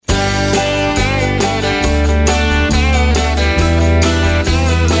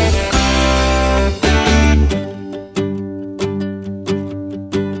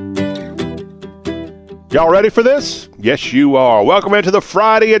Y'all ready for this? Yes, you are. Welcome into the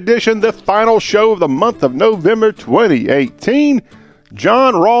Friday edition, the final show of the month of November 2018.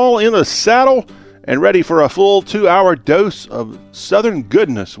 John Rawl in the saddle and ready for a full 2-hour dose of Southern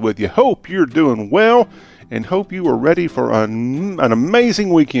goodness with you. Hope you're doing well and hope you are ready for an amazing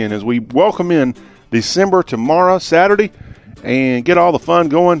weekend as we welcome in December tomorrow, Saturday, and get all the fun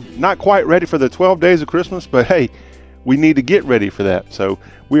going. Not quite ready for the 12 days of Christmas, but hey, we need to get ready for that. So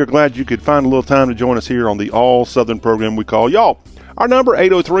we are glad you could find a little time to join us here on the All Southern program we call Y'all. Our number,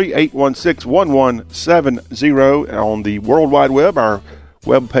 803-816-1170 on the World Wide Web. Our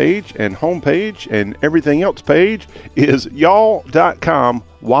web page and home page and everything else page is y'all.com,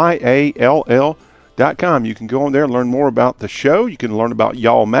 YALL.com. You can go on there and learn more about the show. You can learn about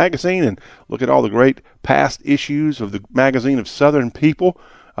Y'all Magazine and look at all the great past issues of the Magazine of Southern People.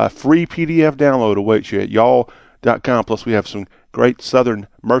 A free PDF download awaits you at y'all.com. Plus, we have some great Southern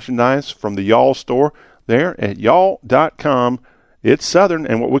merchandise from the Y'all store there at y'all.com. It's Southern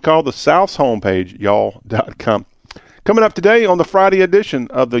and what we call the South's homepage, y'all.com. Coming up today on the Friday edition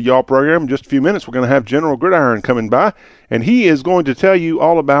of the Y'all program, in just a few minutes, we're going to have General Gridiron coming by, and he is going to tell you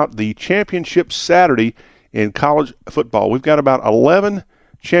all about the championship Saturday in college football. We've got about 11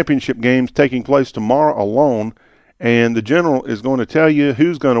 championship games taking place tomorrow alone, and the General is going to tell you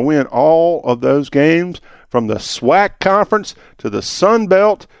who's going to win all of those games, from the SWAC Conference to the Sun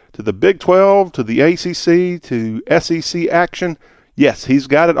Belt to the Big 12 to the ACC to SEC action. Yes, he's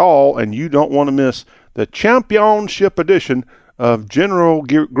got it all, and you don't want to miss the championship edition of General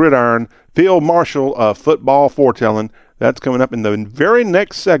Gridiron, Field Marshal of Football Foretelling. That's coming up in the very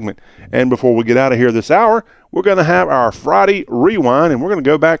next segment. And before we get out of here this hour, we're going to have our Friday Rewind, and we're going to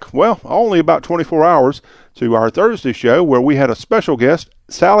go back, well, only about 24 hours to our Thursday show where we had a special guest,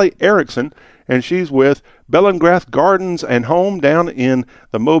 Sally Erickson, and she's with Bellingrath Gardens and Home down in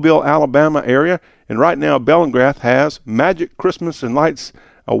the Mobile, Alabama area. And right now, Bellingrath has Magic Christmas and Lights,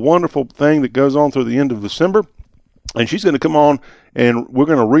 a wonderful thing that goes on through the end of December. And she's going to come on, and we're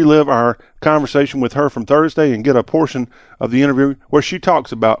going to relive our conversation with her from Thursday and get a portion of the interview where she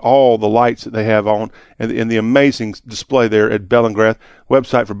talks about all the lights that they have on and the amazing display there at Bellingrath.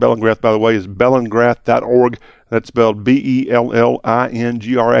 Website for Bellingrath, by the way, is bellingrath.org. That's spelled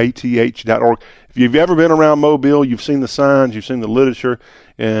BELLINGRATH.org. If you've ever been around Mobile, you've seen the signs, you've seen the literature,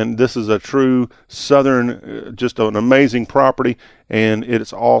 and this is a true Southern, just an amazing property, and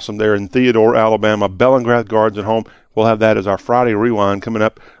it's awesome there in Theodore, Alabama, Bellingrath Gardens and Home. We'll have that as our Friday Rewind coming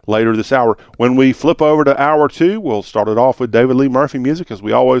up later this hour. When we flip over to hour two, we'll start it off with David Lee Murphy music, as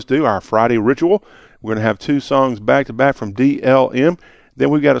we always do, our Friday ritual. We're going to have 2 songs back-to-back from DLM. Then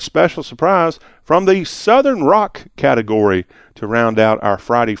we've got a special surprise from the Southern Rock category to round out our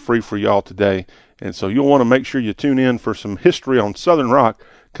Friday Free for Y'all today. And so you'll want to make sure you tune in for some history on Southern Rock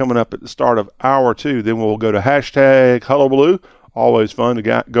coming up at the start of hour 2. Then we'll go to hashtag Hullabaloo. Always fun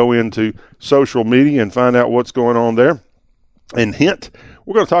to go into social media and find out what's going on there. And hint,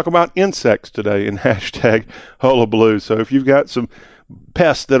 we're going to talk about insects today in hashtag Hullabaloo. So if you've got some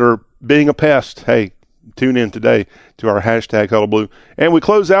pests that are being a pest, hey, tune in today to our hashtag Hullabaloo. And we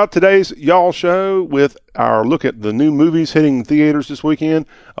close out today's Y'all show with our look at the new movies hitting theaters this weekend,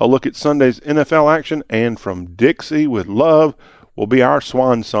 a look at Sunday's NFL action, and From Dixie with Love will be our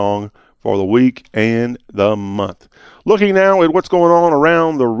swan song for the week and the month. Looking now at what's going on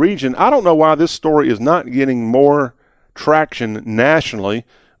around the region, I don't know why this story is not getting more traction nationally,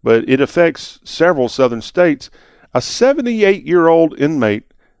 but it affects several southern states. A 78-year-old inmate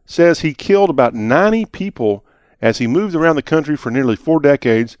says he killed about 90 people as he moved around the country for nearly 4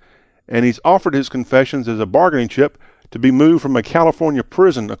 decades, and he's offered his confessions as a bargaining chip to be moved from a California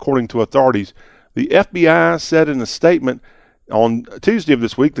prison, according to authorities. The FBI said in a statement on Tuesday of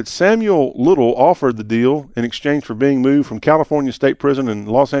this week that Samuel Little offered the deal in exchange for being moved from California State Prison in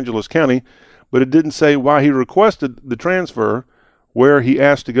Los Angeles County, but it didn't say why he requested the transfer, where he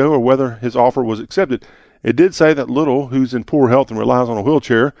asked to go, or whether his offer was accepted. It did say that Little, who's in poor health and relies on a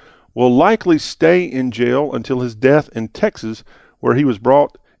wheelchair, will likely stay in jail until his death in Texas, where he was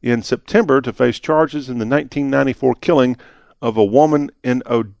brought in September to face charges in the 1994 killing of a woman in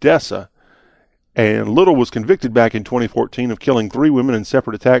Odessa. And Little was convicted back in 2014 of killing 3 women in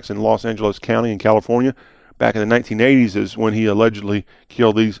separate attacks in Los Angeles County in California. Back in the 1980s is when he allegedly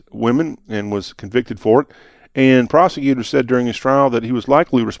killed these women and was convicted for it. And prosecutors said during his trial that he was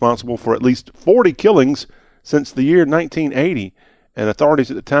likely responsible for at least 40 killings since the year 1980. And authorities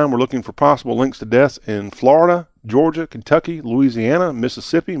at the time were looking for possible links to deaths in Florida, Georgia, Kentucky, Louisiana,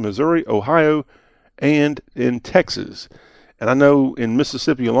 Mississippi, Missouri, Ohio, and in Texas. And I know in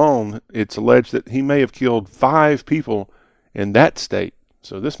Mississippi alone, it's alleged that he may have killed 5 people in that state.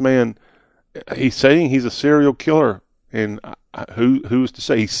 So this man he's saying he's a serial killer, and who's to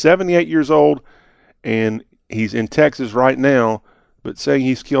say? He's 78 years old, and he's in Texas right now, but saying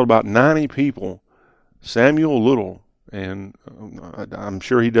he's killed about 90 people. Samuel Little, and I'm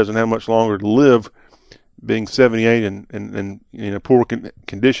sure he doesn't have much longer to live, being 78 and in a poor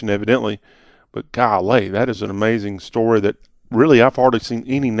condition, evidently. But golly, that is an amazing story that really I've hardly seen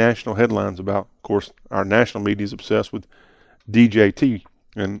any national headlines about. Of course, our national media is obsessed with DJT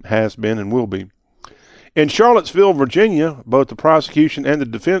and has been and will be. In Charlottesville, Virginia, both the prosecution and the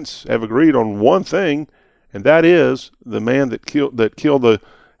defense have agreed on one thing, and that is the man that killed the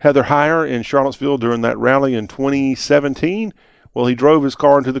Heather Heyer in Charlottesville during that rally in 2017. Well, he drove his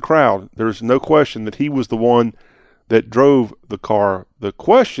car into the crowd. There's no question that he was the one that drove the car. The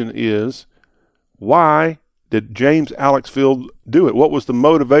question is, why did James Alex Field do it? What was the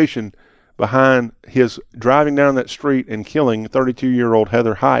motivation behind his driving down that street and killing 32-year-old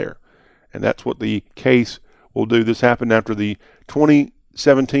Heather Heyer? And that's what the case will do. This happened after the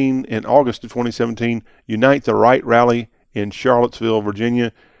 2017, in August of 2017, Unite the Right rally in Charlottesville,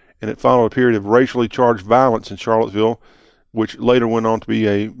 Virginia, and it followed a period of racially charged violence in Charlottesville, which later went on to be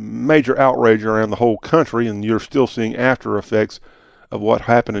a major outrage around the whole country, and you're still seeing after effects of what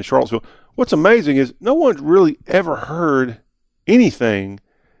happened in Charlottesville. What's amazing is no one's really ever heard anything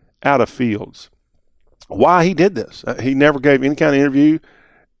out of Fields. Why he did this. He never gave any kind of interview.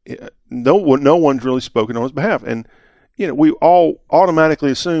 No one's really spoken on his behalf. And, we all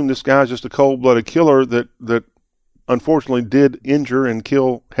automatically assume this guy's just a cold-blooded killer that unfortunately did injure and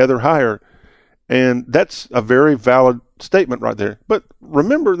kill Heather Heyer. And that's a very valid statement right there. But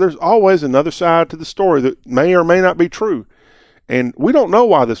remember, there's always another side to the story that may or may not be true. And we don't know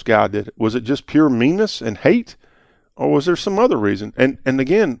why this guy did it. Was it just pure meanness and hate? Or was there some other reason? And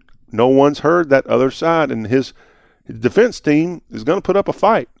again, no one's heard that other side. And his defense team is going to put up a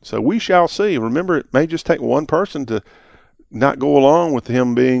fight. So we shall see. Remember, it may just take one person to not go along with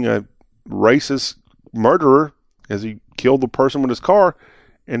him being a racist murderer as he killed the person with his car,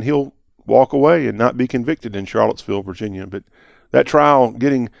 and he'll walk away and not be convicted in Charlottesville, Virginia. But that trial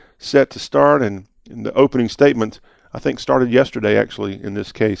getting set to start, and in the opening statement, I think started yesterday actually in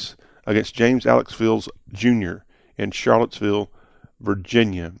this case against James Alex Fields Jr. in Charlottesville,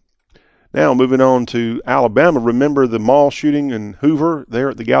 Virginia. Now moving on to Alabama. Remember the mall shooting in Hoover there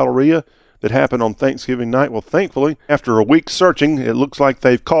at the Galleria that happened on Thanksgiving night? Well, thankfully, after a week searching, it looks like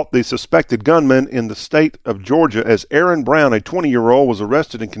they've caught the suspected gunman in the state of Georgia, as Aaron Brown, a 20-year-old, was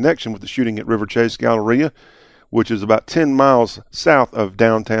arrested in connection with the shooting at River Chase Galleria, which is about 10 miles south of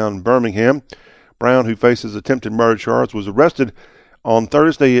downtown Birmingham. Brown, who faces attempted murder charge, was arrested on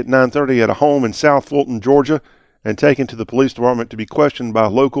Thursday at 9:30 at a home in South Fulton, Georgia, and taken to the police department to be questioned by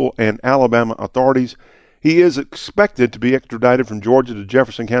local and Alabama authorities. He is expected to be extradited from Georgia to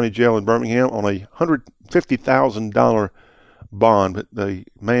Jefferson County Jail in Birmingham on a $150,000 bond. But the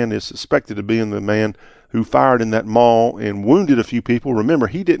man is suspected to be the man who fired in that mall and wounded a few people. Remember,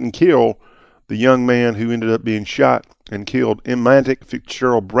 he didn't kill the young man who ended up being shot and killed. Emmantic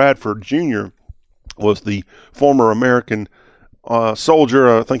Fitzgerald Bradford Jr. was the former American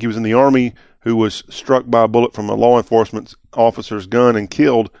soldier, I think he was in the Army, who was struck by a bullet from a law enforcement officer's gun and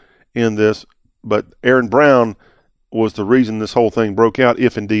killed in this. But Aaron Brown was the reason this whole thing broke out,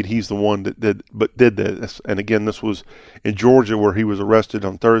 if indeed he's the one that did this. And again, this was in Georgia, where he was arrested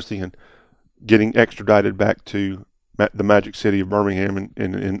on Thursday and getting extradited back to the Magic City of Birmingham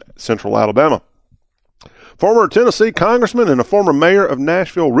in central Alabama. Former Tennessee congressman and a former mayor of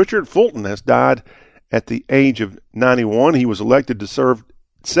Nashville, Richard Fulton, has died at the age of 91. He was elected to serve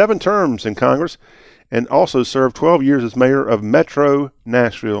 7 terms in Congress and also served 12 years as mayor of Metro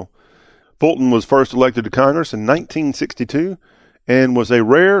Nashville. Fulton was first elected to Congress in 1962 and was a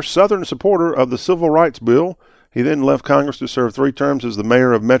rare Southern supporter of the Civil Rights Bill. He then left Congress to serve 3 terms as the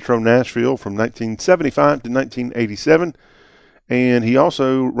mayor of Metro Nashville from 1975 to 1987. And he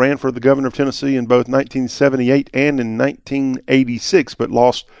also ran for the governor of Tennessee in both 1978 and in 1986, but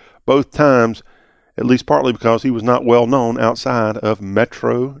lost both times, at least partly because he was not well known outside of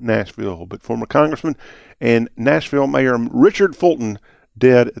Metro Nashville. But former Congressman and Nashville Mayor Richard Fulton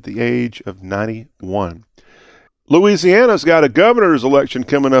dead at the age of 91. Louisiana's got a governor's election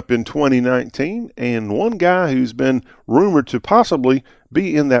coming up in 2019, and one guy who's been rumored to possibly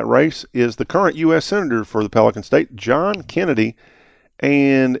be in that race is the current U.S. Senator for the Pelican State, John Kennedy,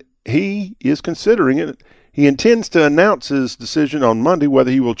 and he is considering it. He intends to announce his decision on Monday whether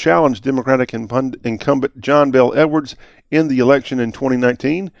he will challenge Democratic incumbent John Bel Edwards in the election in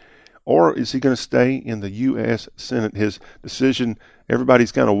 2019, or is he going to stay in the U.S. Senate? His decision,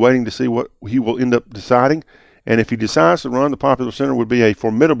 everybody's kind of waiting to see what he will end up deciding. And if he decides to run, the popular senator would be a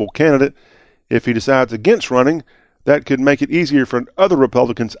formidable candidate. If he decides against running, that could make it easier for other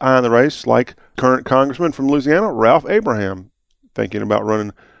Republicans eyeing the race, like current Congressman from Louisiana, Ralph Abraham, thinking about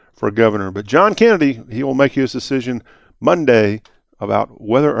running for governor. But John Kennedy, he will make his decision Monday about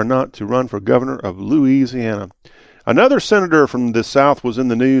whether or not to run for governor of Louisiana. Another senator from the South was in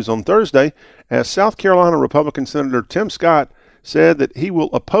the news on Thursday as South Carolina Republican Senator Tim Scott said that he will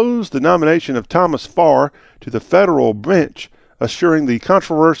oppose the nomination of Thomas Farr to the federal bench, assuring the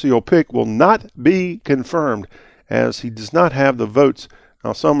controversial pick will not be confirmed as he does not have the votes.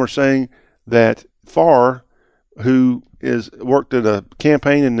 Now, some are saying that Farr, who worked at a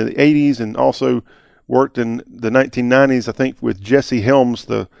campaign in the 80s and also worked in the 1990s, I think, with Jesse Helms,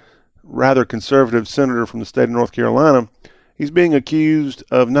 the rather conservative senator from the state of North Carolina, he's being accused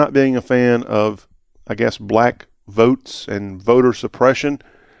of not being a fan of, I guess, black votes and voter suppression.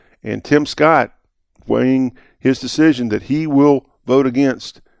 And Tim Scott weighing his decision that he will vote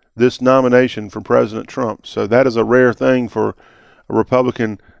against this nomination for President Trump. So that is a rare thing for a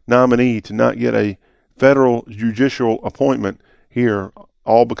Republican nominee to not get a federal judicial appointment here,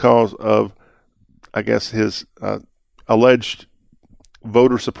 all because of, I guess, his alleged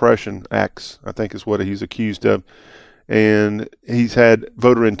voter suppression acts, I think is what he's accused of. And he's had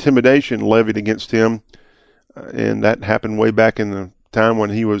voter intimidation levied against him, and that happened way back in the time when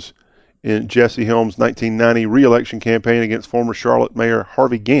he was in Jesse Helms' 1990 re-election campaign against former Charlotte Mayor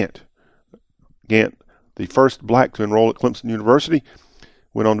Harvey Gantt. Gantt, the first black to enroll at Clemson University,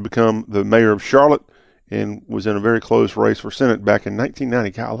 went on to become the mayor of Charlotte and was in a very close race for Senate back in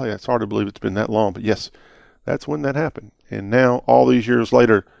 1990. Golly, it's hard to believe it's been that long, but yes, that's when that happened. And now, all these years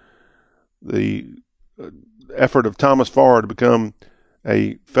later, the effort of Thomas Farr to become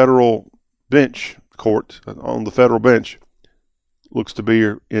a federal bench court on the federal bench looks to be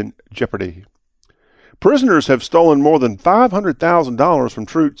in jeopardy. Prisoners have stolen more than $500,000 from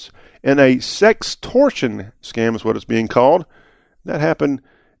troops in a sextortion scam, is what it's being called. That happened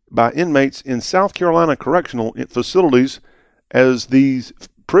by inmates in South Carolina correctional facilities as these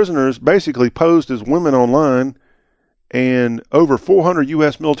prisoners basically posed as women online, and over 400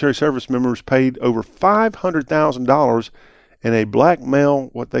 U.S. military service members paid over $500,000 in a blackmail,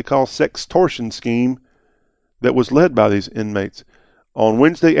 what they call sextortion scheme that was led by these inmates. On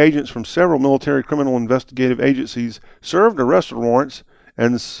Wednesday, agents from several military criminal investigative agencies served arrest warrants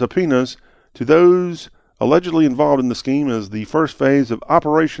and subpoenas to those allegedly involved in the scheme as the first phase of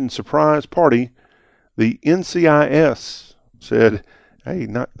Operation Surprise Party. The NCIS said, hey,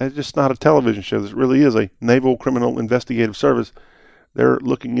 that's just not a television show. This really is a Naval Criminal Investigative Service. They're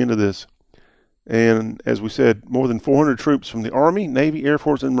looking into this. And as we said, more than 400 troops from the Army, Navy, Air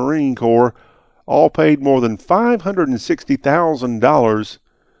Force, and Marine Corps all paid more than $560,000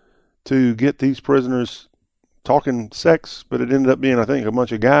 to get these prisoners talking sex, but it ended up being, I think, a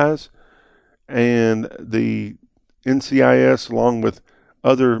bunch of guys. And the NCIS, along with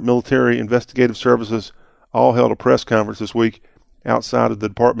other military investigative services, all held a press conference this week outside of the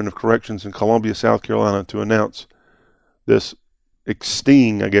Department of Corrections in Columbia, South Carolina, to announce this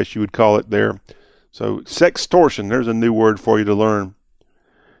sting, I guess you would call it there. So, sextortion, there's a new word for you to learn.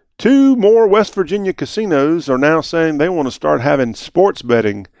 2 more West Virginia casinos are now saying they want to start having sports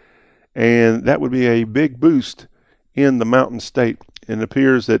betting, and that would be a big boost in the Mountain State. And it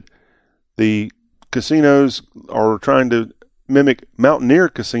appears that the casinos are trying to mimic Mountaineer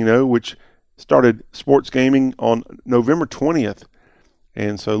Casino, which started sports gaming on November 20th.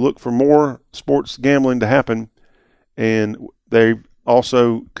 And so look for more sports gambling to happen. And they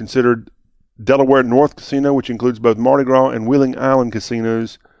also considered Delaware North Casino, which includes both Mardi Gras and Wheeling Island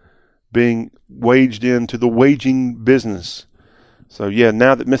casinos, being waged into the waging business. So, yeah,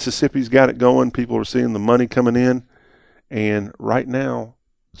 now that Mississippi's got it going, people are seeing the money coming in. And right now,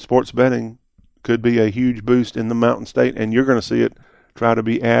 sports betting could be a huge boost in the Mountain State, and you're going to see it try to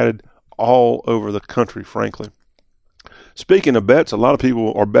be added all over the country, frankly. Speaking of bets, a lot of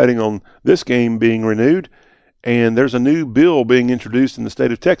people are betting on this game being renewed, and there's a new bill being introduced in the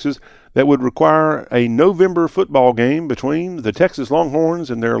state of Texas that would require a November football game between the Texas Longhorns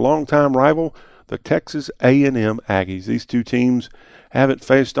and their longtime rival, the Texas A&M Aggies. These two teams haven't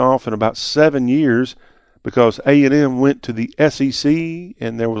faced off in about 7 years because A&M went to the SEC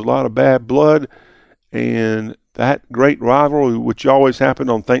and there was a lot of bad blood, and that great rivalry, which always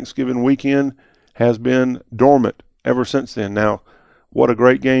happened on Thanksgiving weekend, has been dormant ever since then. Now, what a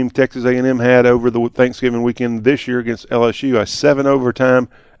great game Texas A&M had over the Thanksgiving weekend this year against LSU, a 7-overtime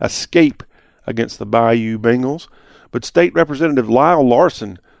escape against the Bayou Bengals. But State Representative Lyle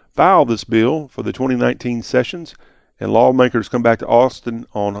Larson filed this bill for the 2019 sessions, and lawmakers come back to Austin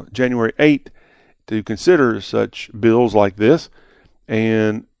on January 8th to consider such bills like this.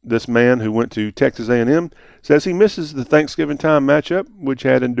 And this man who went to Texas A&M says he misses the Thanksgiving time matchup, which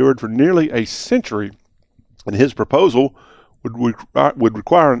had endured for nearly a century, and his proposal would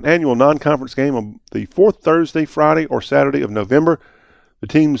require an annual non-conference game on the fourth Thursday, Friday, or Saturday of November. The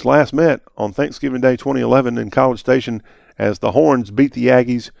teams last met on Thanksgiving Day 2011 in College Station as the Horns beat the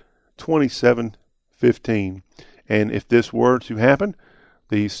Aggies 27-15. And if this were to happen,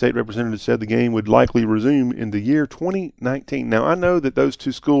 the state representative said the game would likely resume in the year 2019. Now, I know that those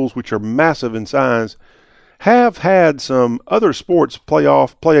two schools, which are massive in size, have had some other sports play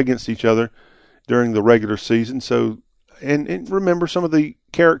against each other during the regular season. So, and remember some of the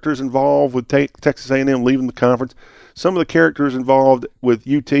characters involved with Texas A&M leaving the conference, some of the characters involved with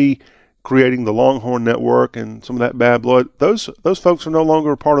UT creating the Longhorn Network and some of that bad blood. Those folks are no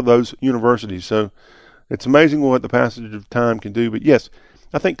longer a part of those universities. So it's amazing what the passage of time can do. But yes,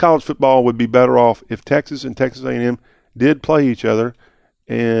 I think college football would be better off if Texas and Texas A&M did play each other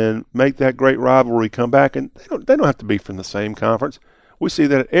and make that great rivalry come back. And they don't have to be from the same conference. We see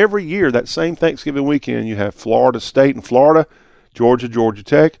that every year, that same Thanksgiving weekend, you have Florida State and Florida, Georgia, Georgia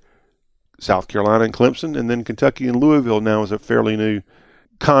Tech, South Carolina and Clemson, and then Kentucky and Louisville now is a fairly new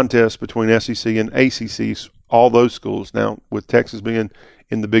contest between SEC and ACC, all those schools. Now, with Texas being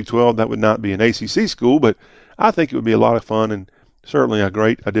in the Big 12, that would not be an ACC school, but I think it would be a lot of fun and certainly a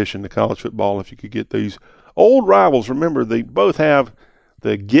great addition to college football if you could get these old rivals. Remember, they both have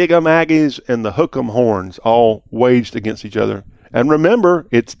the Gig-'em Aggies and the Hook 'em Horns all waged against each other. And remember,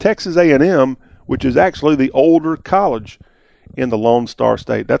 it's Texas A&M, which is actually the older college in the Lone Star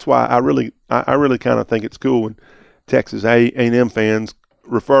State. That's why I really kind of think it's cool when Texas A&M fans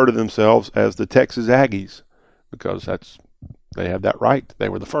refer to themselves as the Texas Aggies, because they have that right. They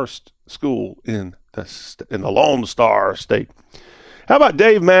were the first school in the Lone Star State. How about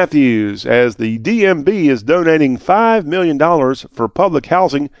Dave Matthews, as the DMB is donating $5 million for public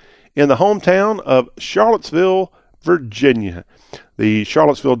housing in the hometown of Charlottesville, Virginia. The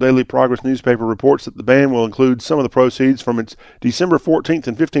Charlottesville Daily Progress newspaper reports that the band will include some of the proceeds from its December 14th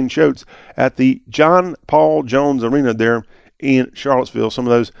and 15th shows at the John Paul Jones Arena there in Charlottesville. Some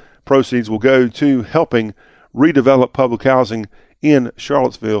of those proceeds will go to helping redevelop public housing in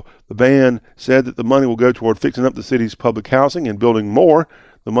Charlottesville. The band said that the money will go toward fixing up the city's public housing and building more.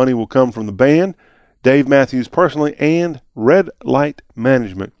 The money will come from the band, Dave Matthews personally, and Red Light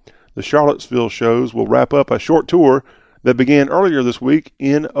Management. The Charlottesville shows will wrap up a short tour that began earlier this week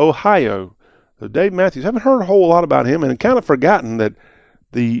in Ohio. So Dave Matthews, haven't heard a whole lot about him, and kind of forgotten that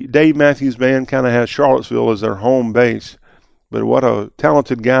the Dave Matthews Band kind of has Charlottesville as their home base. But what a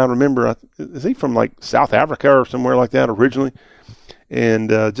talented guy. Remember, is he from like South Africa or somewhere like that originally? And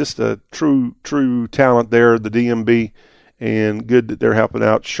just a true talent there, the DMB, and good that they're helping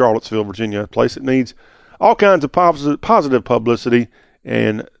out Charlottesville, Virginia, a place that needs all kinds of positive publicity.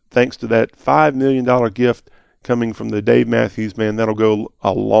 And thanks to that $5 million gift coming from the Dave Matthews Band, that'll go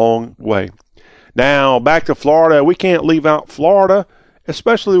a long way. Now, back to Florida. We can't leave out Florida,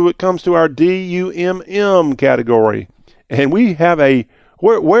 especially when it comes to our DUMM category. And we have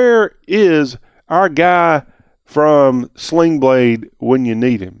where is our guy from Sling Blade when you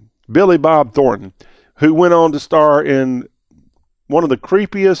need him? Billy Bob Thornton, who went on to star in one of the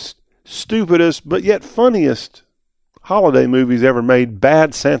creepiest, stupidest, but yet funniest holiday movies ever made,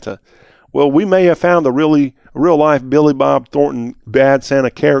 Bad Santa. Well, we may have found the real-life Billy Bob Thornton Bad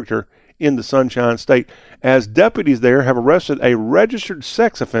Santa character in the Sunshine State, as deputies there have arrested a registered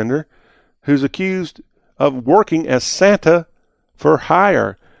sex offender who's accused of working as Santa for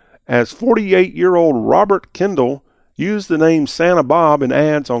hire, as 48-year-old Robert Kendall used the name Santa Bob in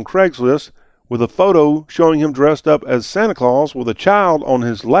ads on Craigslist with a photo showing him dressed up as Santa Claus with a child on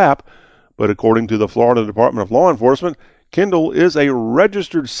his lap. But according to the Florida Department of Law Enforcement, Kendall is a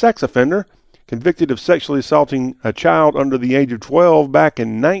registered sex offender convicted of sexually assaulting a child under the age of 12 back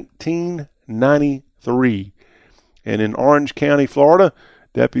in 1993. And in Orange County, Florida,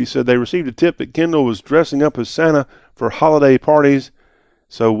 deputies said they received a tip that Kendall was dressing up as Santa for holiday parties.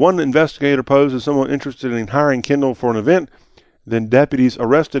 So one investigator posed as someone interested in hiring Kendall for an event. Then deputies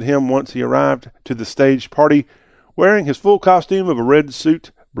arrested him once he arrived to the staged party, wearing his full costume of a red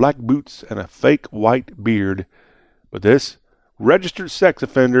suit, black boots, and a fake white beard. But this registered sex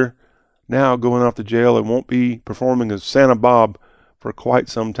offender now going off to jail and won't be performing as Santa Bob for quite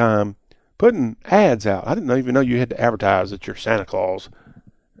some time, putting ads out. I didn't even know you had to advertise that you're Santa Claus.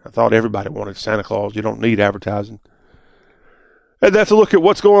 I thought everybody wanted Santa Claus. You don't need advertising. And that's a look at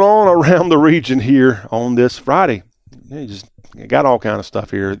what's going on around the region here on this Friday. You just got all kind of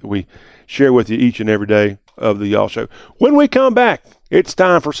stuff here that we share with you each and every day of the Y'all Show. When we come back, it's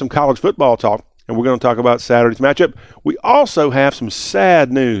time for some college football talk. and we're going to talk about Saturday's matchup. We also have some sad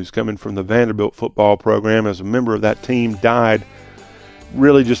news coming from the Vanderbilt football program, as a member of that team died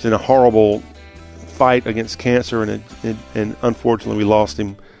really just in a horrible fight against cancer, and unfortunately we lost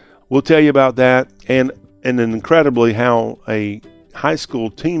him. We'll tell you about that, and then incredibly how a high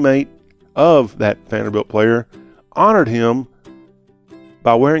school teammate of that Vanderbilt player honored him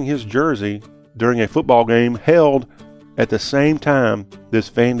by wearing his jersey during a football game held at the same time this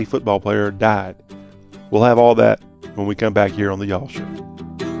Vandy football player died. We'll have all that when we come back here on The Y'all Show.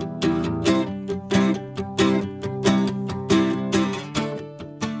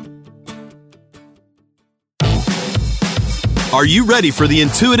 Are you ready for the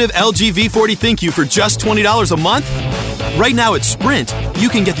intuitive LG V40 ThinQ for just $20 a month? Right now at Sprint, you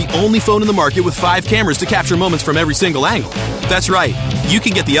can get the only phone in the market with 5 cameras to capture moments from every single angle. That's right. You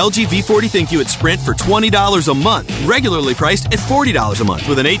can get the LG V40 ThinQ at Sprint for $20 a month, regularly priced at $40 a month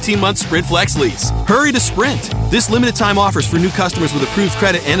with an 18-month Sprint Flex lease. Hurry to Sprint. This limited time offers for new customers with approved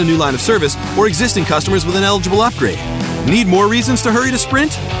credit and a new line of service, or existing customers with an eligible upgrade. Need more reasons to hurry to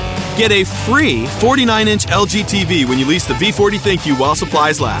Sprint? Get a free 49-inch LG TV when you lease the V40 ThinQ while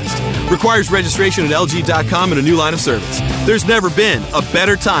supplies last. Requires registration at LG.com and a new line of service. There's never been a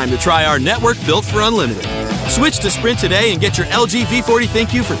better time to try our network built for unlimited. Switch to Sprint today and get your LG V40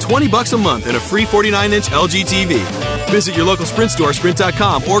 ThinQ for $20 a month and a free 49-inch LG TV. Visit your local Sprint store,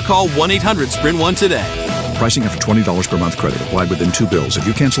 Sprint.com, or call 1-800-SPRINT1 today. Pricing after $20 per month credit applied within 2 bills. If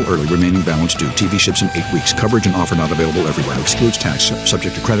you cancel early, remaining balance due. TV ships in 8 weeks. Coverage and offer not available everywhere. Excludes tax.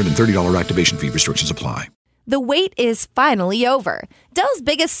 Subject to credit and $30 activation fee. Restrictions apply. The wait is finally over. Dell's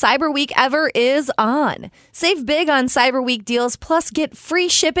biggest Cyber Week ever is on. Save big on Cyber Week deals, plus get free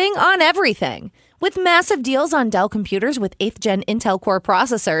shipping on everything. With massive deals on Dell computers with 8th Gen Intel Core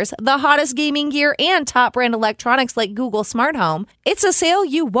processors, the hottest gaming gear, and top brand electronics like Google Smart Home, it's a sale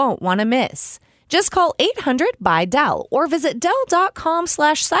you won't want to miss. Just call 800-BUY-DELL or visit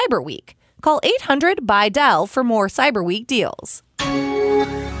Dell.com/Cyberweek. Call 800-BUY-DELL for more Cyber Week deals.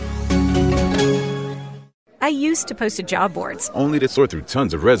 I used to post to job boards, only to sort through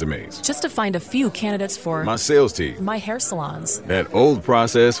tons of resumes, just to find a few candidates for my sales team, my hair salons. That old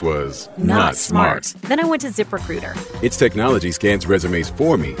process was not smart. Then I went to ZipRecruiter. Its technology scans resumes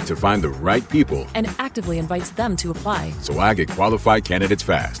for me to find the right people and actively invites them to apply, so I get qualified candidates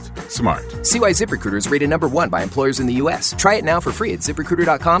fast. Smart. See why ZipRecruiter is rated #1 by employers in the U.S. Try it now for free at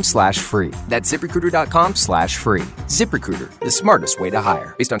ZipRecruiter.com/free. That's ZipRecruiter.com/free. ZipRecruiter, the smartest way to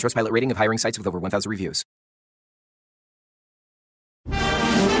hire. Based on Trustpilot rating of hiring sites with over 1,000 reviews.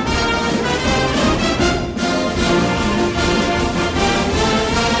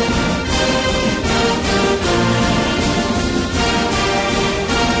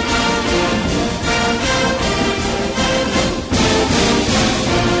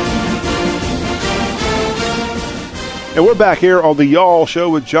 And we're back here on the Y'all Show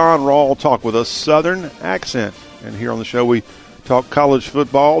with John Rawl. Talk with a Southern accent. And here on the show we talk college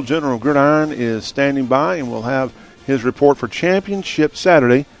football. General Gridiron is standing by, and we'll have his report for Championship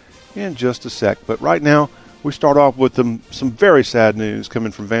Saturday in just a sec. But right now we start off with some very sad news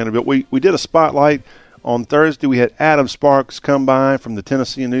coming from Vanderbilt. We did a spotlight on Thursday. We had Adam Sparks come by from the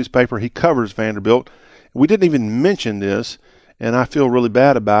Tennessean newspaper. He covers Vanderbilt. We didn't even mention this, and I feel really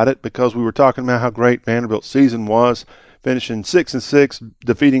bad about it because we were talking about how great Vanderbilt's season was, finishing 6-6,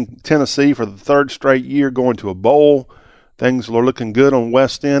 defeating Tennessee for the 3rd straight year, going to a bowl. Things are looking good on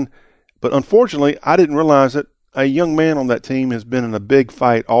West End. But unfortunately, I didn't realize that a young man on that team has been in a big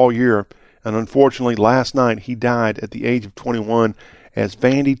fight all year. And unfortunately, last night he died at the age of 21 as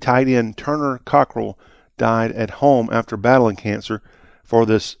Vandy tight end Turner Cockrell died at home after battling cancer for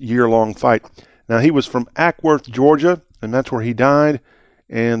this year-long fight. Now, he was from Ackworth, Georgia, and that's where he died.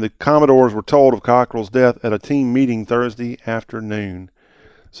 And the Commodores were told of Cockrell's death at a team meeting Thursday afternoon.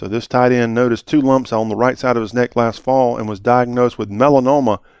 So this tight end noticed 2 lumps on the right side of his neck last fall and was diagnosed with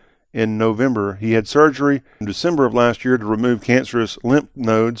melanoma in November. He had surgery in December of last year to remove cancerous lymph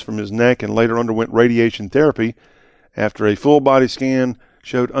nodes from his neck and later underwent radiation therapy. After a full-body scan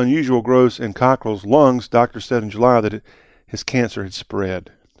showed unusual growths in Cockrell's lungs, doctors said in July that his cancer had spread.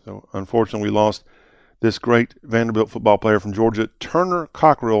 So unfortunately, we lost this great Vanderbilt football player from Georgia, Turner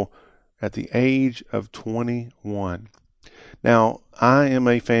Cockrell, at the age of 21. Now, I am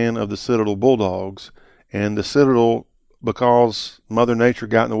a fan of the Citadel Bulldogs, and the Citadel, because Mother Nature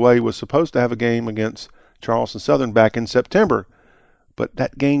got in the way, was supposed to have a game against Charleston Southern back in September, but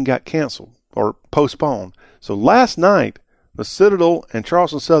that game got canceled or postponed. So last night, the Citadel and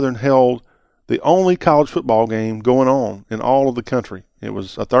Charleston Southern held the only college football game going on in all of the country. It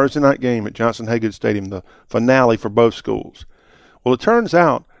was a Thursday night game at Johnson Haygood Stadium, the finale for both schools. Well, it turns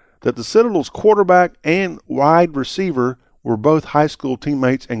out that the Citadel's quarterback and wide receiver were both high school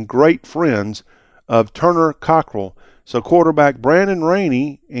teammates and great friends of Turner Cockrell. So quarterback Brandon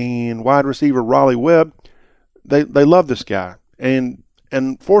Rainey and wide receiver Raleigh Webb, they love this guy. And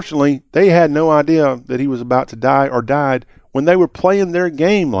fortunately, they had no idea that he was about to die or died when they were playing their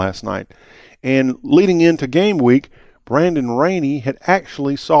game last night. And leading into game week, Brandon Rainey had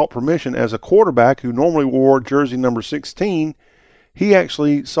actually sought permission as a quarterback who normally wore jersey number 16. He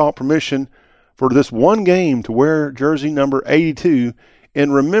actually sought permission for this one game to wear jersey number 82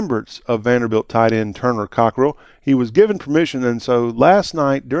 in remembrance of Vanderbilt tight end Turner Cockrell. He was given permission, and so last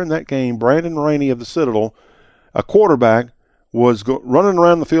night during that game, Brandon Rainey of the Citadel, a quarterback, was running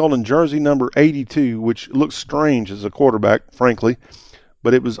around the field in jersey number 82, which looks strange as a quarterback, frankly,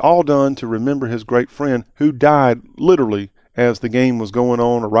 but it was all done to remember his great friend who died literally as the game was going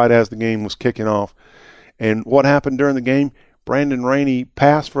on or right as the game was kicking off. And what happened during the game? Brandon Rainey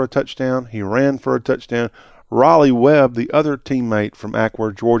passed for a touchdown. He ran for a touchdown. Raleigh Webb, the other teammate from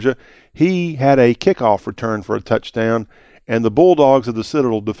Acworth, Georgia, he had a kickoff return for a touchdown, and the Bulldogs of the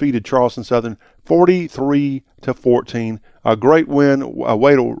Citadel defeated Charleston Southern 43-14. A great win, a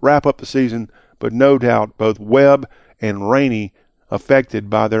way to wrap up the season, but no doubt both Webb and Rainey affected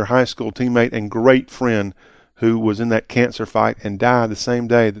by their high school teammate and great friend who was in that cancer fight and died the same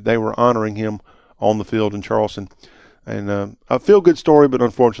day that they were honoring him on the field in Charleston. And a feel-good story, but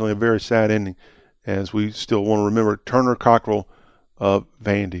unfortunately a very sad ending, as we still want to remember Turner Cockrell of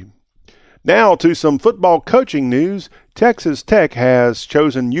Vandy. Now to some football coaching news. Texas Tech has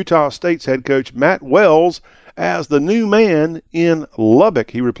chosen Utah State's head coach Matt Wells as the new man in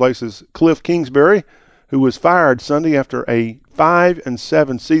Lubbock. He replaces Cliff Kingsbury, who was fired Sunday after a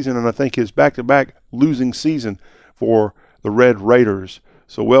 5-7 season, and I think his back-to-back losing season for the Red Raiders.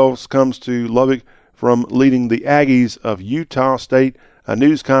 So Wells comes to Lubbock from leading the Aggies of Utah State. A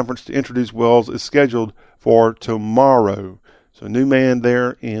news conference to introduce Wells is scheduled for tomorrow. So new man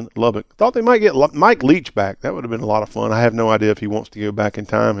there in Lubbock. Thought they might get Mike Leach back. That would have been a lot of fun. I have no idea if he wants to go back in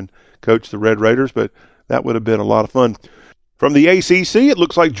time and coach the Red Raiders, but that would have been a lot of fun. From the ACC, it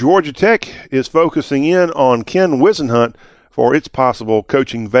looks like Georgia Tech is focusing in on Ken Whisenhunt for its possible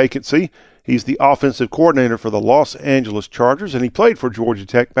coaching vacancy. He's the offensive coordinator for the Los Angeles Chargers, and he played for Georgia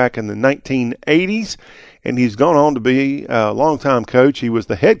Tech back in the 1980s, and he's gone on to be a longtime coach. He was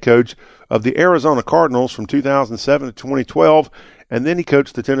the head coach of the Arizona Cardinals from 2007 to 2012, and then he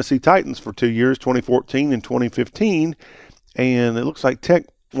coached the Tennessee Titans for 2 years, 2014 and 2015, and it looks like Tech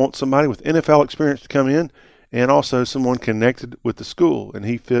wants somebody with NFL experience to come in and also someone connected with the school, and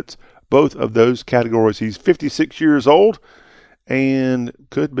he fits both of those categories. He's 56 years old and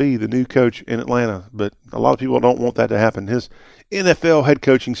could be the new coach in Atlanta, but a lot of people don't want that to happen. His NFL head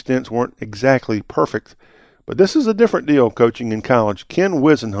coaching stints weren't exactly perfect, but this is a different deal coaching in college. Ken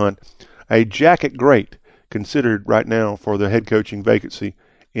Whisenhunt, a jacket great, considered right now for the head coaching vacancy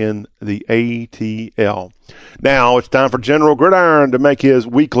in the ATL. Now it's time for General Gridiron to make his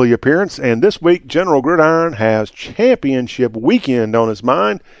weekly appearance, and this week General Gridiron has championship weekend on his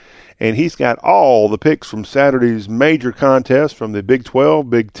mind, and he's got all the picks from Saturday's major contests from the Big 12,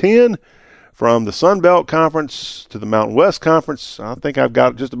 Big 10, from the Sun Belt Conference to the Mountain West Conference. I think I've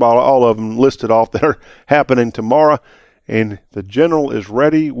got just about all of them listed off that are happening tomorrow. And the General is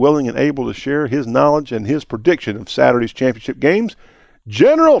ready, willing, and able to share his knowledge and his prediction of Saturday's championship games.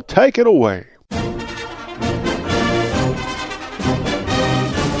 General, take it away.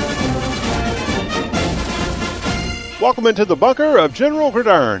 Welcome into the bunker of General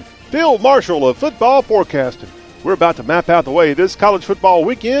Gridiron, Field Marshal of football forecasting. We're about to map out the way this college football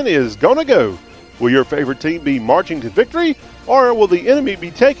weekend is going to go. Will your favorite team be marching to victory, or will the enemy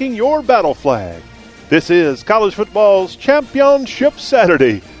be taking your battle flag? This is college football's Championship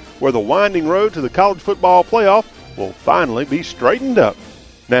Saturday, where the winding road to the college football playoff will finally be straightened up.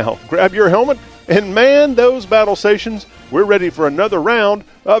 Now, grab your helmet and man those battle stations. We're ready for another round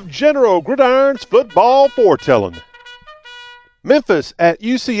of General Gridiron's football foretelling. Memphis at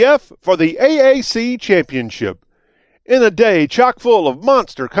UCF for the AAC Championship. In a day chock full of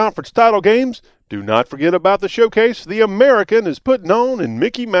monster conference title games, do not forget about the showcase the American is putting on in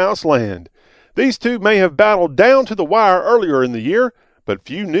Mickey Mouse Land. These two may have battled down to the wire earlier in the year, but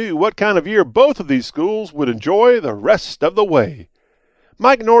few knew what kind of year both of these schools would enjoy the rest of the way.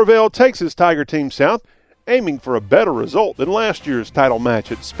 Mike Norvell takes his Tiger team south, aiming for a better result than last year's title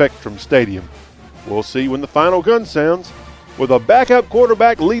match at Spectrum Stadium. We'll see when the final gun sounds. With a backup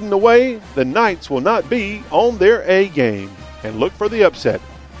quarterback leading the way, the Knights will not be on their A game, and look for the upset.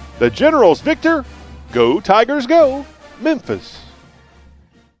 The Generals victor, go Tigers go, Memphis.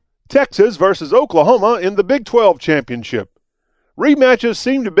 Texas versus Oklahoma in the Big 12 Championship. Rematches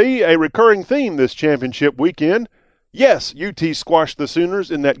seem to be a recurring theme this championship weekend. Yes, UT squashed the Sooners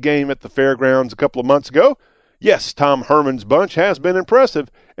in that game at the fairgrounds a couple of months ago. Yes, Tom Herman's bunch has been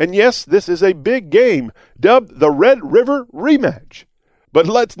impressive. And yes, this is a big game, dubbed the Red River Rematch. But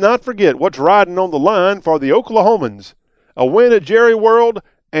let's not forget what's riding on the line for the Oklahomans. A win at Jerry World,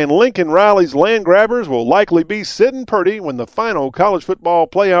 and Lincoln Riley's Land Grabbers will likely be sitting pretty when the final college football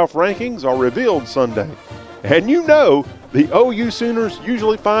playoff rankings are revealed Sunday. And you know, the OU Sooners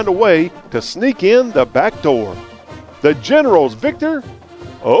usually find a way to sneak in the back door. The Generals victor,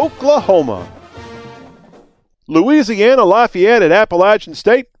 Oklahoma. Louisiana Lafayette at Appalachian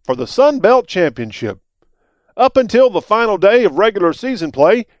State for the Sun Belt Championship. Up until the final day of regular season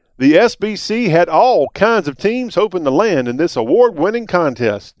play, the SBC had all kinds of teams hoping to land in this award-winning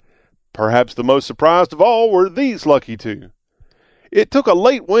contest. Perhaps the most surprised of all were these lucky two. It took a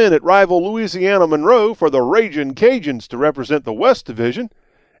late win at rival Louisiana Monroe for the Ragin' Cajuns to represent the West Division,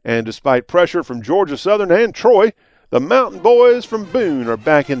 and despite pressure from Georgia Southern and Troy, the Mountain Boys from Boone are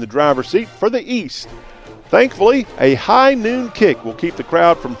back in the driver's seat for the East. Thankfully, a high noon kick will keep the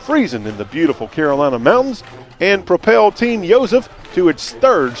crowd from freezing in the beautiful Carolina mountains and propel Team Joseph to its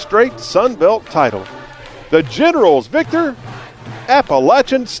third straight Sun Belt title. The Generals victor,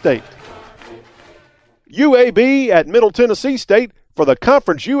 Appalachian State. UAB at Middle Tennessee State for the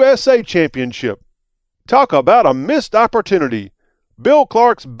Conference USA Championship. Talk about a missed opportunity. Bill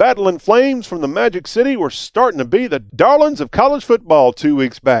Clark's Battling Flames from the Magic City were starting to be the darlings of college football 2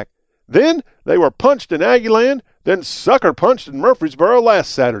 weeks back. Then they were punched in Aggieland, then sucker punched in Murfreesboro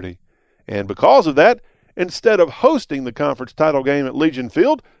last Saturday. And because of that, instead of hosting the conference title game at Legion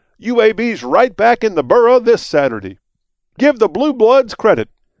Field, UAB's right back in the borough this Saturday. Give the Blue Bloods credit.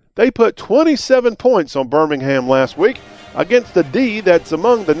 They put 27 points on Birmingham last week against a D that's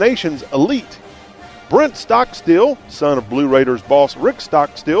among the nation's elite. Brent Stockstill, son of Blue Raiders boss Rick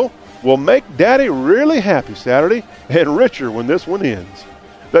Stockstill, will make Daddy really happy Saturday and richer when this one ends.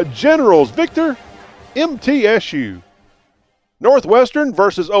 The Generals victor, MTSU. Northwestern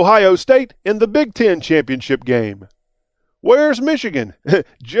versus Ohio State in the Big Ten championship game. Where's Michigan?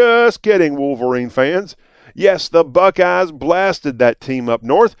 Just kidding, Wolverine fans. Yes, the Buckeyes blasted that team up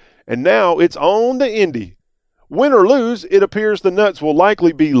north, and now it's on to Indy. Win or lose, it appears the Nuts will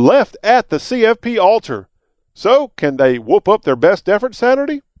likely be left at the CFP altar. So, can they whoop up their best effort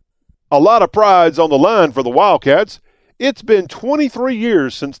Saturday? A lot of pride's on the line for the Wildcats. It's been 23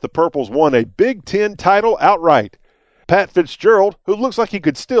 years since the Purples won a Big Ten title outright. Pat Fitzgerald, who looks like he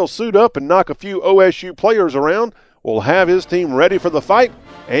could still suit up and knock a few OSU players around, will have his team ready for the fight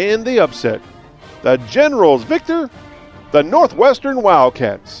and the upset. The Generals victor, the Northwestern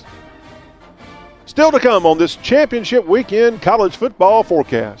Wildcats. Still to come on this championship weekend college football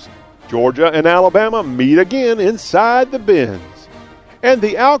forecast. Georgia and Alabama meet again inside the Benz. And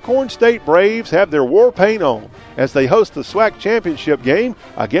the Alcorn State Braves have their war paint on as they host the SWAC championship game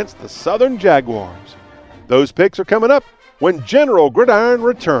against the Southern Jaguars. Those picks are coming up when General Gridiron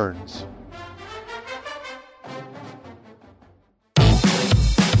returns.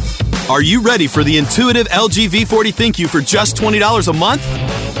 Are you ready for the intuitive LG V40 ThinQ for just $20 a month?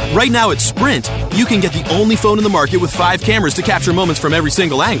 Right now at Sprint, you can get the only phone in the market with 5 cameras to capture moments from every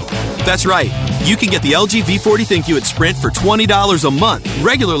single angle. That's right, you can get the LG V40 ThinQ at Sprint for $20 a month,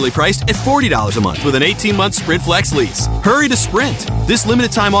 regularly priced at $40 a month with an 18-month Sprint Flex lease. Hurry to Sprint! This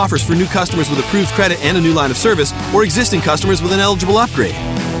limited time offers for new customers with approved credit and a new line of service, or existing customers with an eligible upgrade.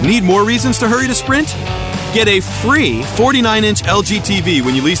 Need more reasons to hurry to Sprint? Get a free 49-inch LG TV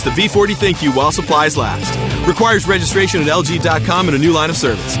when you lease the V40 ThinQ while supplies last. Requires registration at LG.com and a new line of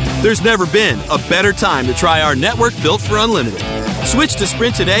service. There's never been a better time to try our network built for unlimited. Switch to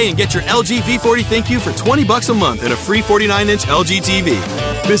Sprint today and get your LG V40 ThinQ for $20 a month and a free 49-inch LG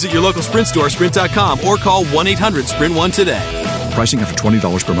TV. Visit your local Sprint store, Sprint.com, or call 1-800-SPRINT1 today. Pricing after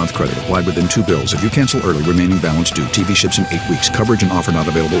 $20 per month credit applied within 2 bills. If you cancel early, remaining balance due. TV ships in 8 weeks. Coverage and offer not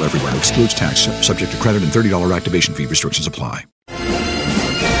available everywhere. Excludes tax. Subject to credit and $30 activation fee. Restrictions apply.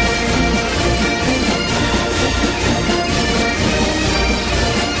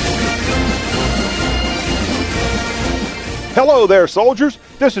 Hello there, soldiers.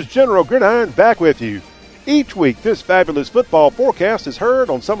 This is General Gridiron back with you. Each week, this fabulous football forecast is heard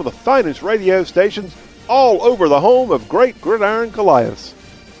on some of the finest radio stations all over the home of Great Gridiron Goliaths,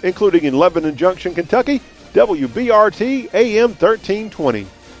 including in Lebanon Junction, Kentucky, WBRT AM 1320,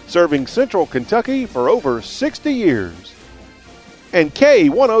 serving Central Kentucky for over 60 years. And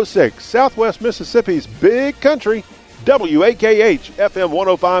K106, Southwest Mississippi's Big Country, WAKH FM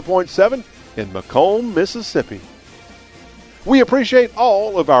 105.7 in Macomb, Mississippi. We appreciate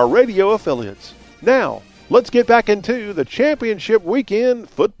all of our radio affiliates. Now, let's get back into the championship weekend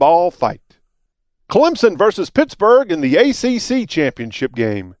football fight. Clemson versus Pittsburgh in the ACC championship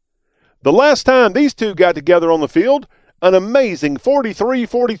game. The last time these two got together on the field, an amazing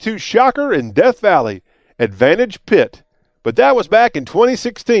 43-42 shocker in Death Valley. Advantage Pitt. But that was back in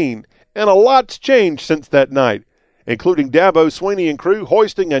 2016, and a lot's changed since that night, including Dabo Swinney and crew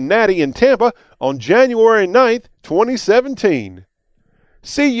hoisting a natty in Tampa on January 9th, 2017.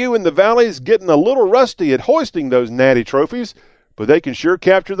 CU in the Valley's getting a little rusty at hoisting those natty trophies, but they can sure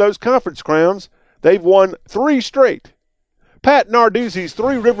capture those conference crowns. They've won 3 straight. Pat Narduzzi's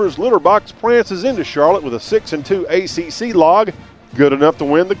Three Rivers litter box prances into Charlotte with a 6-2 ACC log, good enough to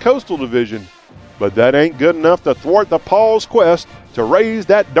win the Coastal Division. But that ain't good enough to thwart the Paul's quest to raise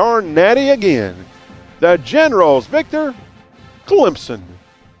that darn natty again. The Generals victor, Clemson.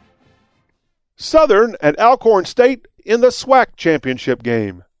 Southern at Alcorn State in the SWAC championship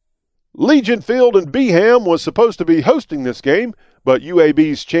game. Legion Field in Beeham was supposed to be hosting this game, but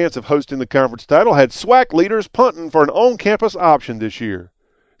UAB's chance of hosting the conference title had SWAC leaders punting for an on-campus option this year.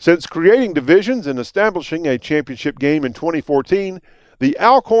 Since creating divisions and establishing a championship game in 2014, the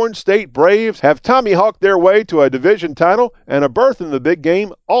Alcorn State Braves have tommyhawked their way to a division title and a berth in the big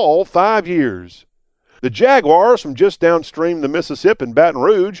game all 5 years. The Jaguars from just downstream the Mississippi in Baton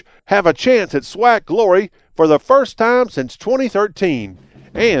Rouge have a chance at SWAC glory for the first time since 2013,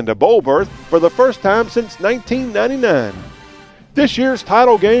 and a bowl berth for the first time since 1999. This year's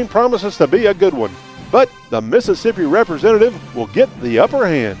title game promises to be a good one, but the Mississippi representative will get the upper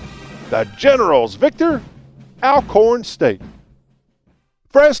hand. The Generals victor, Alcorn State.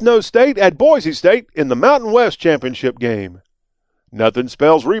 Fresno State at Boise State in the Mountain West championship game. Nothing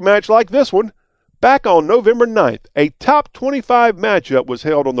spells rematch like this one. Back on November 9th, a top 25 matchup was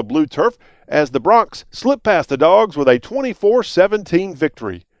held on the blue turf as the Broncs slipped past the Dogs with a 24-17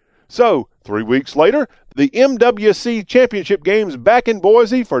 victory. So, 3 weeks later, the MWC championship game's back in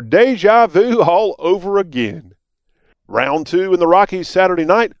Boise for deja vu all over again. Round 2 in the Rockies Saturday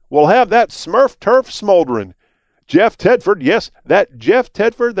night will have that Smurf turf smoldering. Jeff Tedford, yes, that Jeff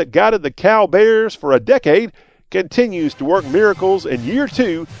Tedford that guided the Cal Bears for a decade, continues to work miracles in year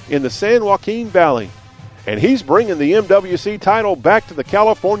 2 in the San Joaquin Valley. And he's bringing the MWC title back to the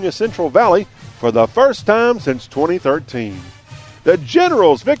California Central Valley for the first time since 2013. The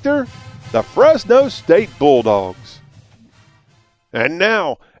Generals victor, the Fresno State Bulldogs. And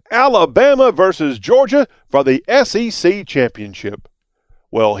now, Alabama versus Georgia for the SEC Championship.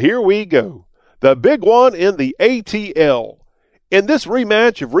 Well, here we go. The big one in the ATL. In this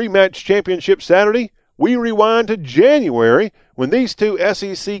rematch of Rematch Championship Saturday, we rewind to January when these two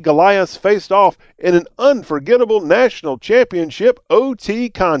SEC Goliaths faced off in an unforgettable national championship OT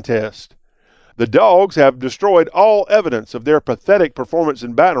contest. The Dogs have destroyed all evidence of their pathetic performance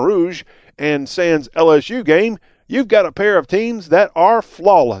in Baton Rouge, and sans LSU game, you've got a pair of teams that are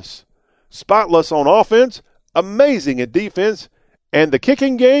flawless. Spotless on offense, amazing at defense, and the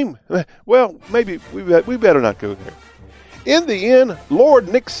kicking game, well, maybe we better not go there. In the end,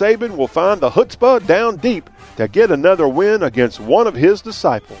 Lord Nick Saban will find the chutzpah down deep to get another win against one of his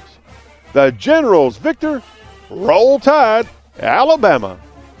disciples. The Generals victor, Roll Tide, Alabama.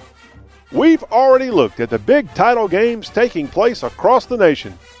 We've already looked at the big title games taking place across the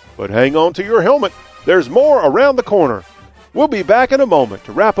nation, but hang on to your helmet. There's more around the corner. We'll be back in a moment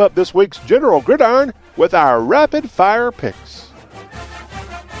to wrap up this week's General Gridiron with our rapid-fire picks.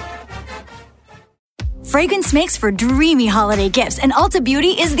 Fragrance makes for dreamy holiday gifts, and Ulta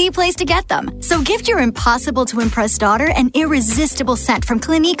Beauty is the place to get them. So gift your impossible-to-impress daughter an irresistible scent from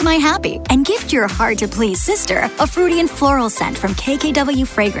Clinique My Happy, and gift your hard-to-please sister a fruity and floral scent from KKW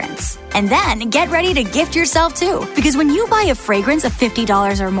Fragrance. And then get ready to gift yourself, too, because when you buy a fragrance of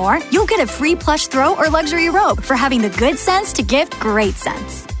 $50 or more, you'll get a free plush throw or luxury robe for having the good sense to gift great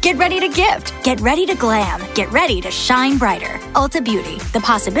scents. Get ready to gift. Get ready to glam. Get ready to shine brighter. Ulta Beauty. The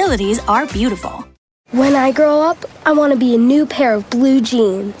possibilities are beautiful. When I grow up, I want to be a new pair of blue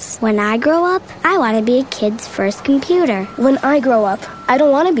jeans. When I grow up, I want to be a kid's first computer. When I grow up, I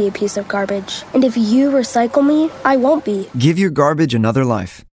don't want to be a piece of garbage. And if you recycle me, I won't be. Give your garbage another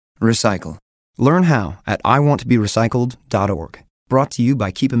life. Recycle. Learn how at iwanttoberecycled.org. Brought to you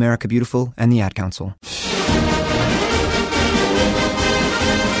by Keep America Beautiful and the Ad Council.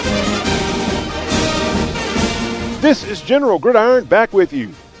 This is General Gridiron back with you.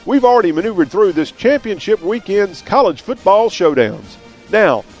 We've already maneuvered through this championship weekend's college football showdowns.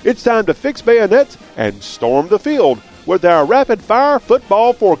 Now, it's time to fix bayonets and storm the field with our rapid-fire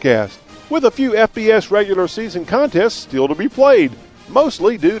football forecast, with a few FBS regular season contests still to be played,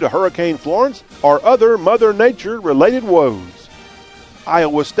 mostly due to Hurricane Florence or other Mother Nature-related woes.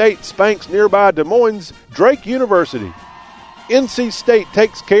 Iowa State spanks nearby Des Moines Drake University. NC State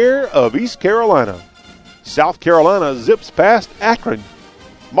takes care of East Carolina. South Carolina zips past Akron.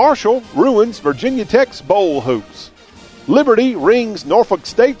 Marshall ruins Virginia Tech's bowl hopes. Liberty rings Norfolk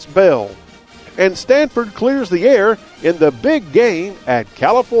State's bell. And Stanford clears the air in the big game at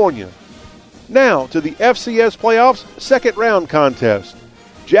California. Now to the FCS playoffs second round contest.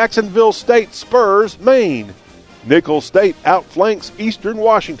 Jacksonville State spurs Maine. Nicholls State outflanks Eastern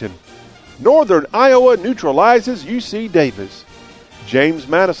Washington. Northern Iowa neutralizes UC Davis. James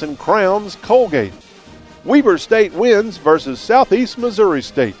Madison crowns Colgate. Weber State wins versus Southeast Missouri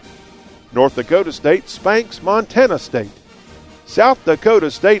State. North Dakota State spanks Montana State. South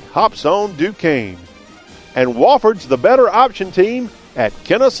Dakota State hops on Duquesne. And Wofford's the better option team at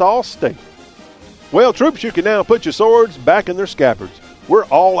Kennesaw State. Well, troops, you can now put your swords back in their scabbards. We're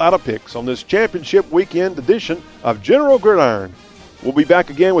all out of picks on this championship weekend edition of General Gridiron. We'll be back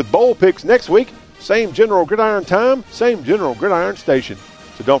again with bowl picks next week. Same General Gridiron time, same General Gridiron station.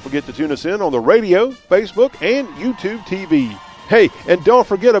 So don't forget to tune us in on the radio, Facebook, and YouTube TV. Hey, and don't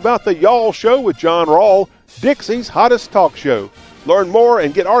forget about the Y'all Show with John Rawl, Dixie's hottest talk show. Learn more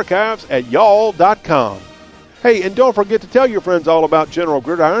and get archives at y'all.com. Hey, and don't forget to tell your friends all about General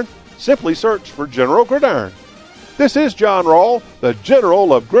Gridiron. Simply search for General Gridiron. This is John Rawl, the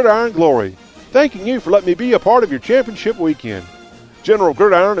General of Gridiron Glory, thanking you for letting me be a part of your championship weekend. General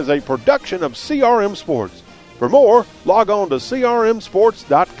Gridiron is a production of CRM Sports. For more, log on to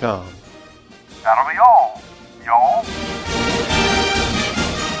crmsports.com. That'll be all, y'all.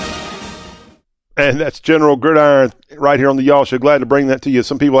 And that's General Gridiron right here on the Y'all Show. Glad to bring that to you.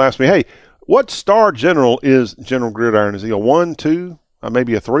 Some people ask me, hey, what star general is General Gridiron? Is he a 1, 2,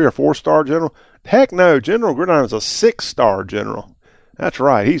 maybe a 3 or 4 star general? Heck no, General Gridiron is a 6-star general. That's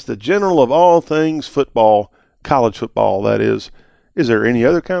right. He's the general of all things football, college football, that is. Is there any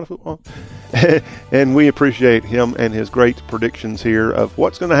other kind of football? And we appreciate him and his great predictions here of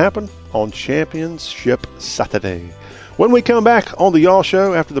what's going to happen on Championship Saturday. When we come back on the Y'all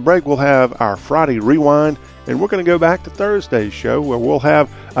Show after the break, we'll have our Friday Rewind, and we're going to go back to Thursday's show where we'll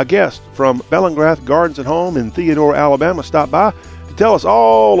have a guest from Bellingrath Gardens and Home in Theodore, Alabama stop by to tell us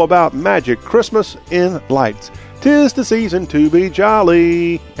all about Magic Christmas in Lights. 'Tis the season to be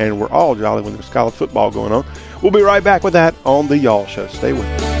jolly, and we're all jolly when there's college football going on. We'll be right back with that on the Y'all Show. Stay with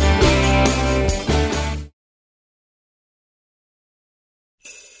us.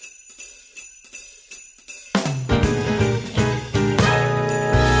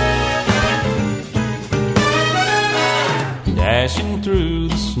 Dashing through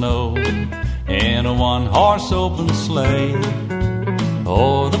the snow in a one-horse open sleigh,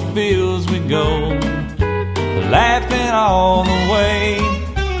 o'er the fields we go, laughing all the way.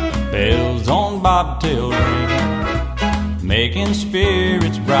 Bells on bobtail ring, making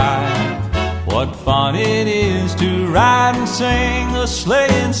spirits bright. What fun it is to ride and sing a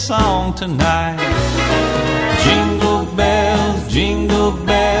sleighing song tonight. Jingle bells, jingle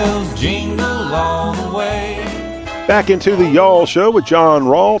bells, jingle all the way. Back into the Y'all Show with John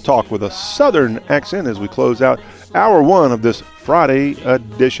Rawl. Talk with a southern accent as we close out hour one of this Friday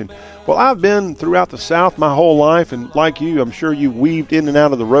edition. Well, I've been throughout the South my whole life, and like you, I'm sure you weaved in and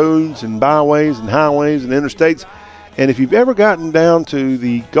out of the roads and byways and highways and interstates. And if you've ever gotten down to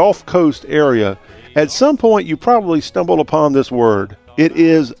the Gulf Coast area, at some point you probably stumbled upon this word. It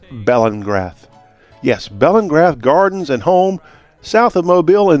is Bellingrath. Yes, Bellingrath Gardens and Home, south of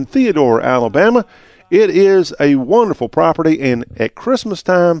Mobile in Theodore, Alabama. It is a wonderful property, and at Christmas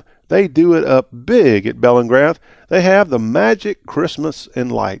time, they do it up big at Bellingrath. They have the Magic Christmas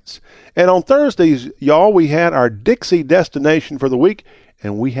and Lights. And on Thursdays, y'all, we had our Dixie destination for the week,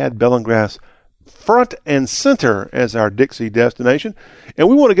 and we had Bellingrath front and center as our Dixie destination. And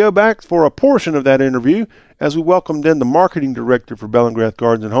we want to go back for a portion of that interview as we welcomed in the marketing director for Bellingrath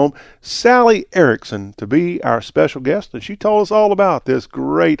Gardens and Home, Sally Erickson, to be our special guest. And she told us all about this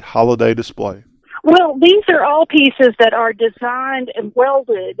great holiday display. Well, these are all pieces that are designed and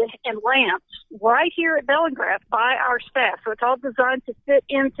welded and lamped right here at Bellingrath by our staff. So it's all designed to fit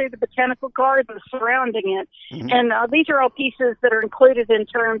into the botanical garden surrounding it. Mm-hmm. And these are all pieces that are included in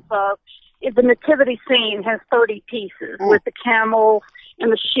terms of the nativity scene has 30 pieces with the camel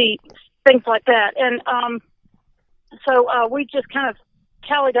and the sheep, things like that. And so we just kind of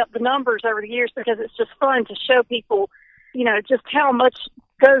tallied up the numbers over the years because it's just fun to show people, you know, just how much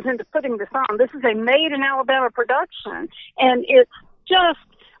goes into putting this on. This is a made in Alabama production, and it's just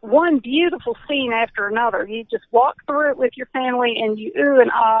one beautiful scene after another. You just walk through it with your family, and you ooh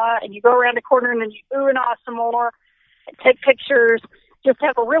and ah, and you go around the corner, and then you ooh and ah some more, take pictures, just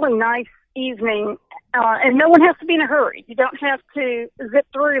have a really nice evening And no one has to be in a hurry. You don't have to zip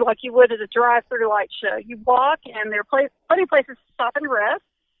through like you would at a drive-through light show. You walk, and there are plenty of places to stop and rest.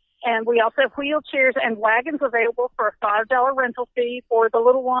 And we also have wheelchairs and wagons available for a $5 rental fee for the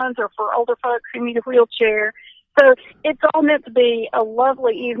little ones or for older folks who need a wheelchair. So it's all meant to be a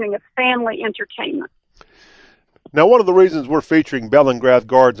lovely evening of family entertainment. Now, one of the reasons we're featuring Bellingrath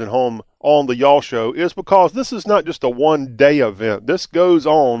Gardens and Home on the Y'all Show is because this is not just a one-day event. This goes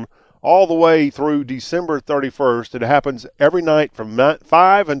on all the way through December 31st. It happens every night from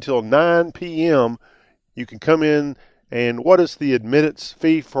 5 until 9 p.m. You can come in, and what is the admittance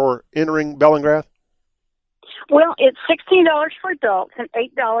fee for entering Bellingrath? Well, it's $16 for adults and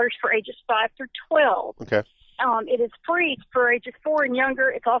 $8 for ages 5 through 12. Okay. It is free for ages 4 and younger.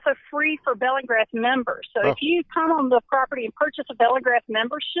 It's also free for Bellingrath members. So if you come on the property and purchase a Bellingrath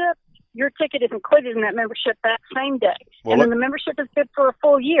membership, your ticket is included in that membership that same day. Well, and then the membership is good for a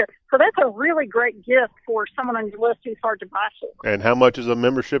full year. So that's a really great gift for someone on your list who's hard to buy for. And how much is a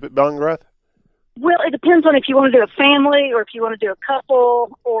membership at Bellingrath? Well, it depends on if you want to do a family or if you want to do a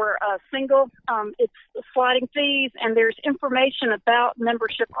couple or a single. It's sliding fees, and there's information about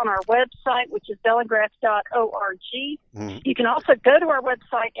membership on our website, which is bellingrath.org. You can also go to our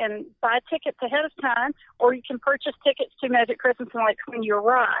website and buy tickets ahead of time, or you can purchase tickets to Magic Christmas and Lights when you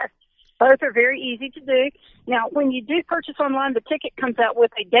arrive. Both are very easy to do. Now, when you do purchase online, the ticket comes out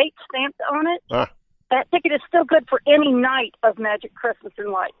with a date stamped on it. That ticket is still good for any night of Magic Christmas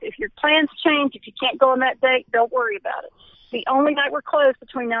and Lights. If your plans change, if you can't go on that date, don't worry about it. The only night we're closed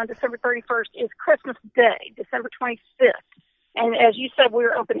between now and December 31st is Christmas Day, December 25th. And as you said,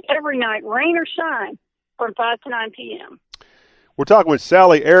 we're open every night, rain or shine, from 5 to 9 p.m. We're talking with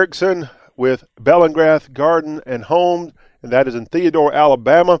Sally Erickson with Bellingrath Garden and Home, and that is in Theodore,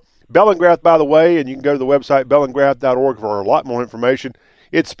 Alabama. Bellingrath, by the way, and you can go to the website bellingrath.org for a lot more information.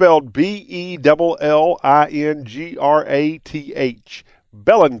 It's spelled Bellinggrath.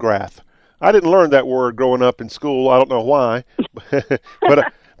 Bellingrath. I didn't learn that word growing up in school. I don't know why,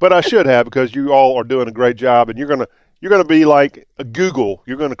 but I should have, because you all are doing a great job, and you're gonna be like a Google.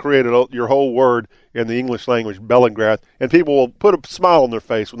 You're gonna create your whole word in the English language, Bellingrath, and people will put a smile on their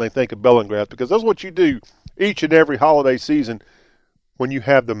face when they think of Bellingrath, because that's what you do each and every holiday season when you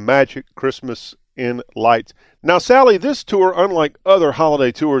have the Magic Christmas in Lights. Now, Sally, this tour, unlike other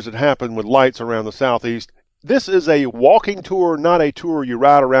holiday tours that happen with lights around the Southeast, this is a walking tour, not a tour you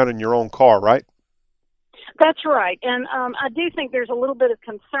ride around in your own car, right? That's right. And I do think there's a little bit of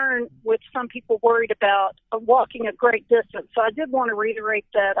concern with some people worried about walking a great distance. So I did want to reiterate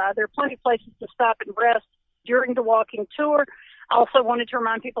that there are plenty of places to stop and rest during the walking tour. I also wanted to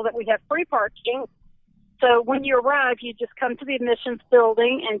remind people that we have free parking. So when you arrive, you just come to the admissions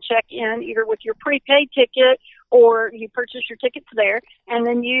building and check in either with your prepaid ticket or you purchase your tickets there, and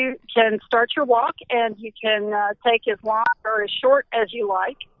then you can start your walk, and you can take as long or as short as you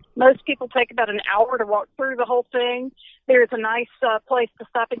like. Most people take about an hour to walk through the whole thing. There's a nice place to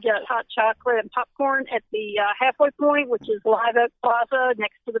stop and get hot chocolate and popcorn at the halfway point, which is Live Oak Plaza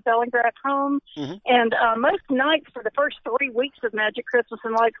next to the Bellingrath home. And most nights for the first 3 weeks of Magic Christmas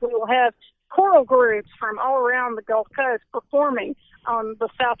and Lights, we will have choral groups from all around the Gulf Coast performing on the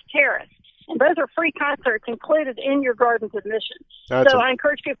South Terrace. And those are free concerts included in your garden's admission. So I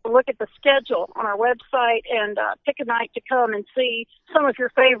encourage people to look at the schedule on our website and pick a night to come and see some of your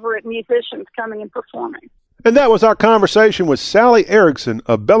favorite musicians coming and performing. And that was our conversation with Sally Erickson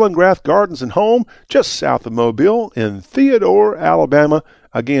of Bellingrath Gardens and Home, just south of Mobile in Theodore, Alabama.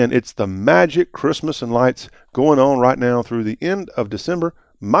 Again, it's the Magic Christmas and Lights going on right now through the end of December,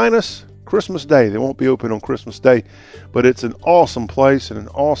 minus Christmas Day. They won't be open on Christmas Day, but it's an awesome place and an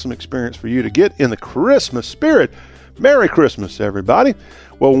awesome experience for you to get in the Christmas spirit. Merry Christmas, everybody.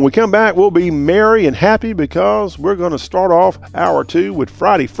 Well, when we come back, we'll be merry and happy because we're going to start off hour 2 with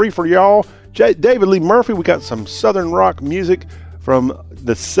Friday Free for Y'all. David Lee Murphy, we got some Southern rock music from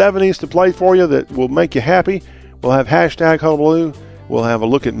the 70s to play for you that will make you happy. We'll have hashtag Hullabaloo. We'll have a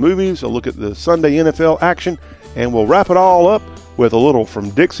look at movies, a look at the Sunday NFL action, and we'll wrap it all up with a little From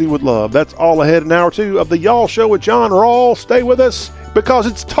Dixie with Love. That's all ahead in hour 2 of the Y'all Show with John Rawl. Stay with us because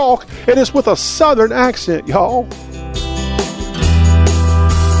it's talk and it's with a Southern accent, y'all.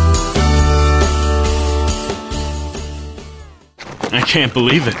 I can't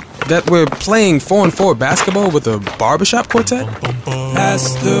believe it. That we're playing 4-on-4 basketball with a barbershop quartet?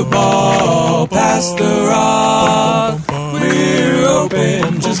 Pass the ball, pass the rock. We're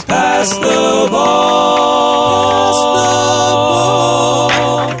open, just pass the ball.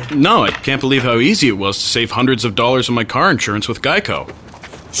 No, I can't believe how easy it was to save hundreds of dollars on my car insurance with Geico.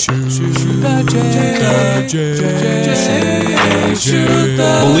 Believe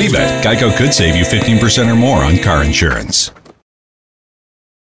it, Geico could save you 15% or more on car insurance.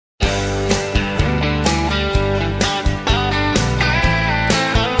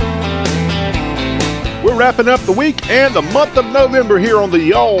 We're wrapping up the week and the month of November here on the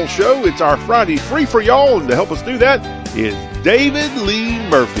Y'all Show. It's our Friday Free for Y'all, and to help us do that is David Lee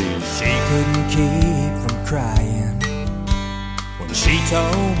Murphy. She couldn't keep from crying when she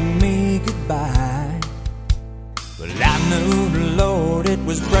told me goodbye. But I knew the Lord, it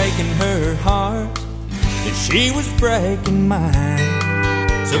was breaking her heart, that she was breaking mine.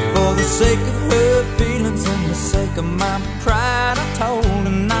 So for the sake of her feelings and the sake of my pride, I told her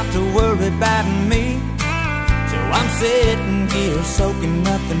not to worry about me. So I'm sitting here soaking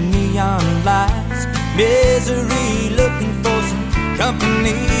up the neon lights, misery, looking for some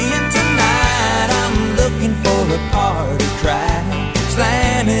company. And tonight I'm looking for a party crowd,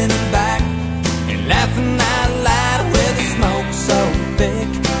 slamming them back and laughing out loud, where the smoke's so thick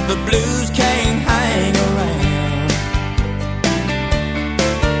the blues can't hang around.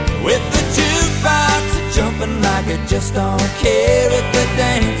 With the jukebox jumping like it just don't care, if they're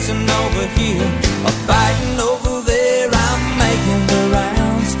dancing over here or fighting over there, I'm making the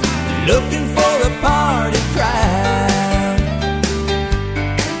rounds, looking for a party crowd.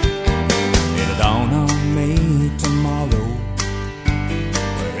 It'll dawn on me tomorrow,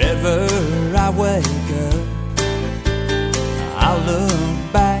 wherever I wake up, I'll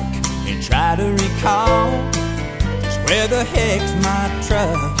look back and try to recall just where the heck's my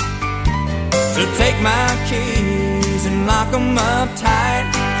truck. So take my keys and lock them up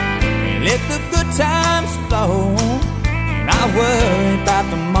tight, and let the good times flow. And I worry about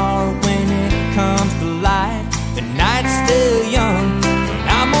tomorrow when it comes to light. Tonight's still young, and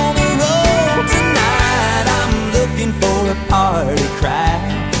I'm on the road tonight. I'm looking for a party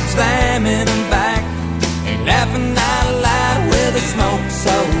crowd, slamming them back and laughing out loud, where the smoke's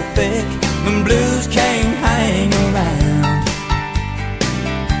so thick the blues can't hang around.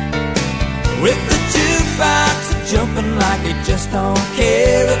 With the jukebox jumping like it just don't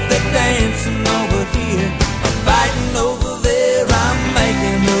care, if they're dancing over here or fighting over there, I'm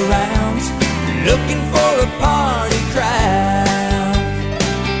making the rounds, looking for a party crowd.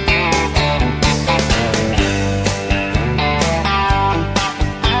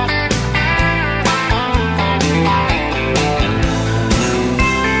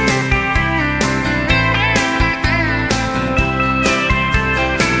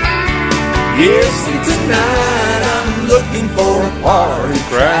 Yes, and tonight I'm looking for a party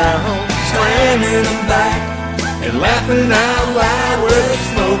crowd, slamming them back and laughing out loud, where the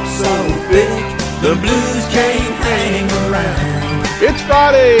smoke's so thick the blues can't hang around. It's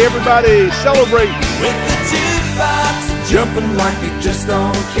Friday, everybody celebrate. With the jukebox jumping like it just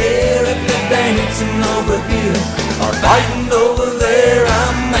don't care, if they're dancing over here or fighting over there,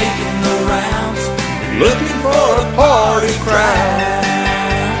 I'm making the rounds, looking for a party crowd.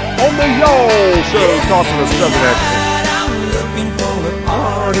 On the Y'all Show, talking to Southern accent. I'm looking for a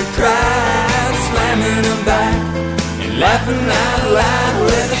party crowd, slamming them back and laughing out loud,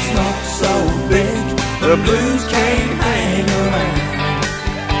 where the smoke's so big the blues can't hang around.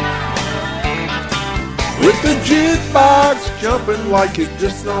 With the jukebox jumping like it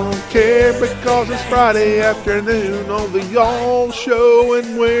just don't care, because it's Friday afternoon on the Y'all Show,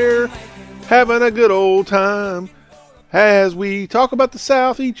 and we're having a good old time as we talk about the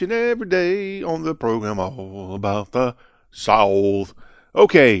South each and every day on the program, all about the South.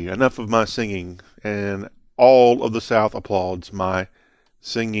 Okay, enough of my singing, and all of the South applauds my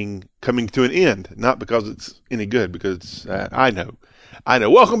singing coming to an end. Not because it's any good, because I know.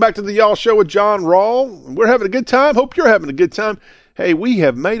 Welcome back to the Y'all Show with John Rawl. We're having a good time. Hope you're having a good time. Hey, we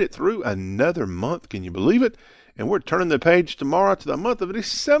have made it through another month. Can you believe it? And we're turning the page tomorrow to the month of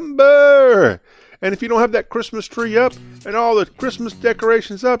December. And if you don't have that Christmas tree up and all the Christmas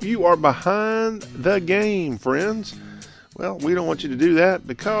decorations up, you are behind the game, friends. Well, we don't want you to do that,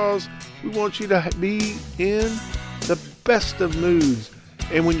 because we want you to be in the best of moods.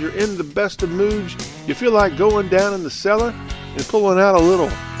 And when you're in the best of moods, you feel like going down in the cellar and pulling out a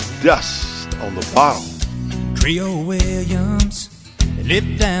little dust on the bottle. Creole Williams, they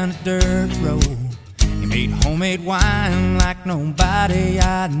lived down a dirt road. He made homemade wine like nobody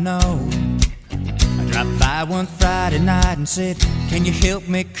I know. I dropped by one Friday night and said, "Can you help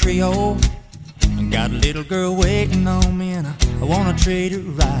me, Creole? I got a little girl waiting on me and I want to treat her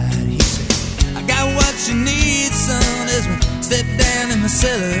right." He said, "I got what you need, son," as we stepped down in the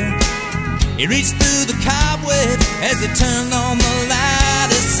cellar. He reached through the cobweb as he turned on the light.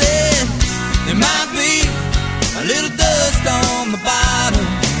 He said, "There might be a little dust on the bottom,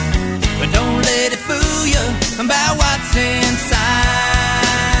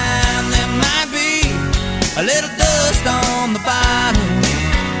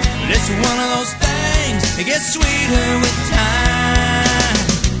 it's one of those things, it gets sweeter with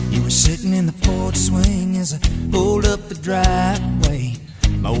time. You were sitting in the porch swing as I pulled up the driveway.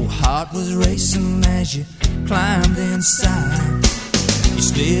 My old heart was racing as you climbed inside. You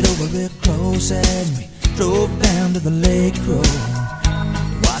slid over real close as we drove down to the lake road.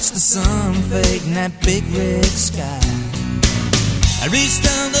 Watched the sun fade in that big red sky. I reached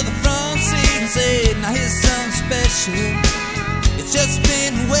under the front seat and said, now here's something special. It's just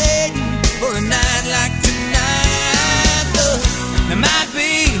been waiting for a night like tonight. Look, there might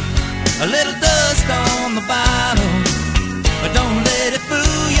be a little dust on the bottom, but don't let it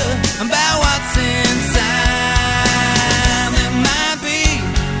fool you about what's inside. There might be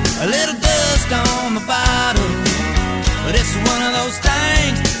a little dust on the bottom, but it's one of those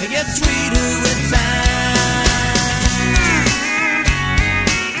things that gets sweeter with time.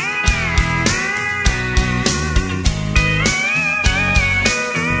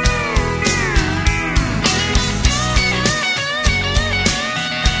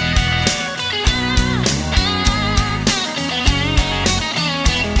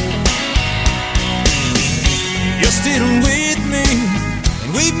 Still with me,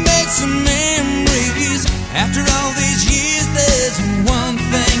 and we've made some memories. After all these years, there's one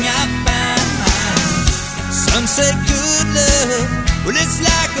thing I found. Some say good love, well, it's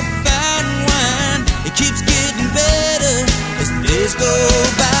like a fine wine. It keeps getting better as the days go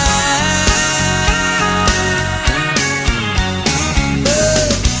by.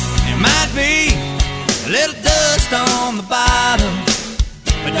 But there might be a little dust on the bottom,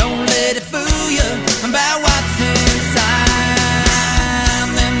 but don't let it fool you about what's inside.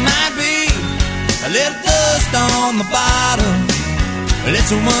 There might be a little dust on the bottom, but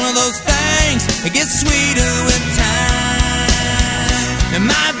it's one of those things that gets sweeter with time. There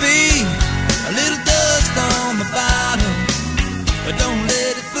might be a little dust on the bottom, but don't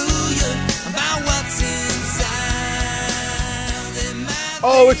let it fool you about what's inside.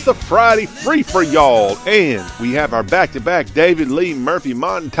 Oh, it's the Friday Free for Y'all, and we have our back-to-back David Lee Murphy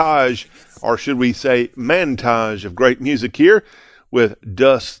montage, or should we say montage of great music here with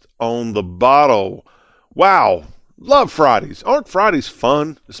Dust on the Bottle. Wow, love Fridays. Aren't Fridays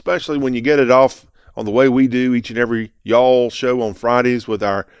fun, especially when you get it off on the way we do each and every Y'all show on Fridays with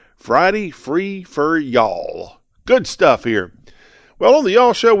our Friday Free for Y'all. Good stuff here. Well, on the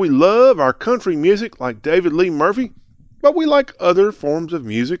Y'all show, we love our country music like David Lee Murphy, but we like other forms of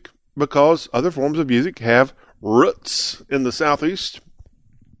music because other forms of music have roots in the Southeast,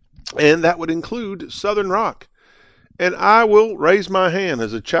 and that would include Southern rock. And I will raise my hand.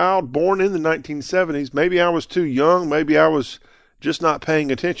 As a child born in the 1970s, maybe I was too young, maybe I was just not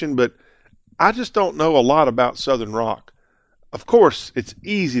paying attention, but I just don't know a lot about Southern rock. Of course, it's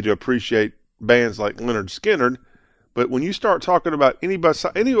easy to appreciate bands like Lynyrd Skynyrd, but when you start talking about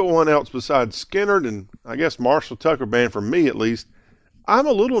anyone else besides Skynyrd and I guess Marshall Tucker Band, for me at least, I'm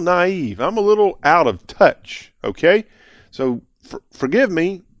a little naive. I'm a little out of touch, okay? So forgive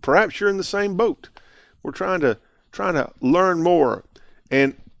me. Perhaps you're in the same boat. We're trying to learn more.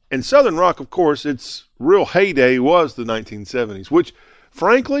 And Southern rock, of course, its real heyday was the 1970s, which,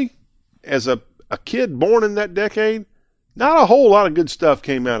 frankly, as a kid born in that decade, not a whole lot of good stuff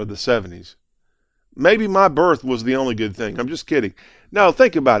came out of the 70s. Maybe my birth was the only good thing. I'm just kidding. No,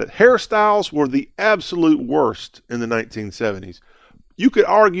 think about it. Hairstyles were the absolute worst in the 1970s. You could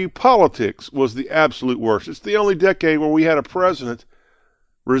argue politics was the absolute worst. It's the only decade where we had a president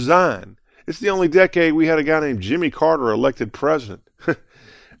resign. It's the only decade we had a guy named Jimmy Carter elected president.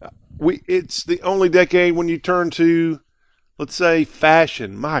 It's the only decade when you turn to, let's say,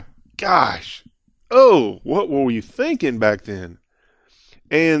 fashion. My gosh. Oh, what were you thinking back then?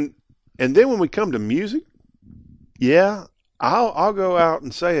 And then when we come to music, yeah, I'll go out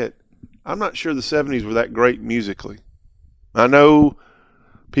and say it. I'm not sure the 70s were that great musically. I know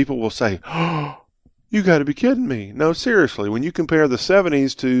people will say, oh, you got to be kidding me. No, seriously, when you compare the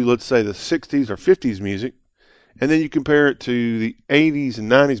 70s to, let's say, the 60s or 50s music, and then you compare it to the 80s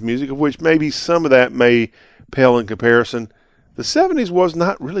and 90s music, of which maybe some of that may pale in comparison, the 70s was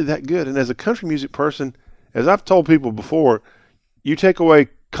not really that good. And as a country music person, as I've told people before, you take away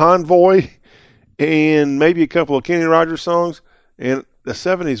Convoy and maybe a couple of Kenny Rogers songs, and the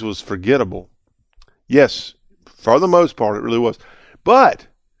 70s was forgettable. Yes, for the most part, it really was. But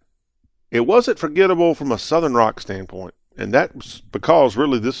it wasn't forgettable from a Southern rock standpoint. And that's because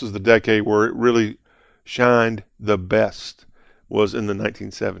really this is the decade where it really shined the best, was in the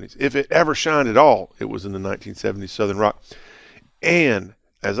 1970s. If it ever shined at all, it was in the 1970s Southern rock. And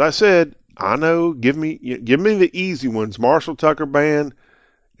as I said, I know, give me the easy ones, Marshall Tucker Band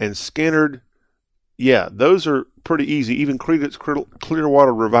and Skynyrd. Yeah, those are pretty easy. Even Creedence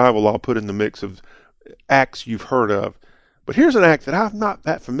Clearwater Revival I'll put in the mix of acts you've heard of. But here's an act that I'm not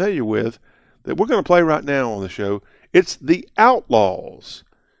that familiar with that we're going to play right now on the show. It's the Outlaws.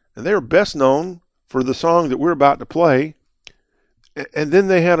 And they're best known for the song that we're about to play. And then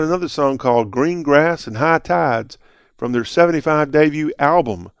they had another song called Green Grass and High Tides from their 75 debut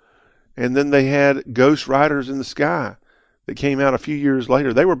album. And then they had Ghost Riders in the Sky that came out a few years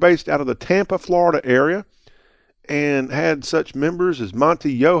later. They were based out of the Tampa, Florida area and had such members as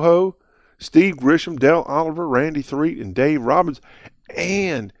Monty Yoho, Steve Grisham, Del Oliver, Randy Threet, and Dave Robbins.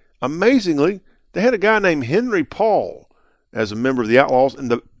 And amazingly, they had a guy named Henry Paul as a member of the Outlaws.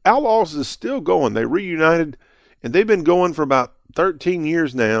 And the Outlaws is still going. They reunited, and they've been going for about 13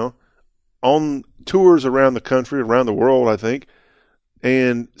 years now on tours around the country, around the world, I think,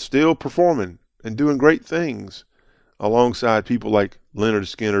 and still performing and doing great things alongside people like Leonard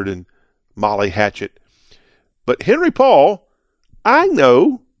Skinner and Molly Hatchet. But Henry Paul, I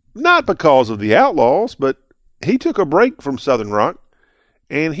know, not because of the Outlaws, but he took a break from Southern rock,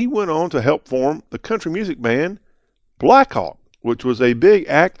 and he went on to help form the country music band Black Hawk, which was a big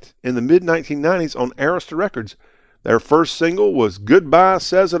act in the mid-1990s on Arista Records. Their first single was Goodbye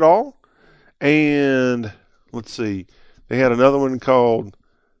Says It All, and let's see, they had another one called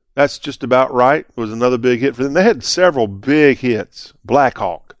That's Just About Right, was another big hit for them. They had several big hits. Black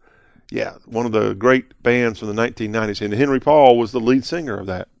Hawk, yeah, one of the great bands from the 1990s, and Henry Paul was the lead singer of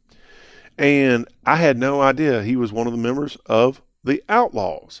that. And I had no idea he was one of the members of the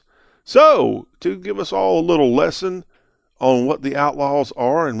Outlaws. So, to give us all a little lesson on what the Outlaws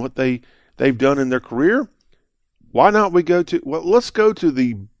are and what they've done in their career, why not we go to, well, let's go to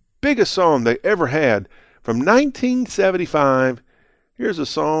the biggest song they ever had from 1975. Here's a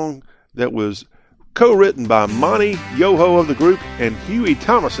song that was co-written by Monty Yoho of the group and Huey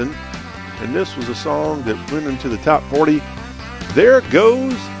Thomason, and this was a song that went into the top 40. There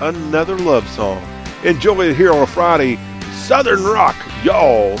Goes Another Love Song. Enjoy it here on a Friday, Southern Rock,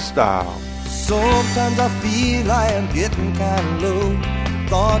 y'all style. Sometimes I feel I am getting kind of low.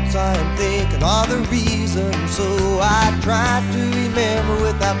 Thoughts I am thinking are the reason. So I try to remember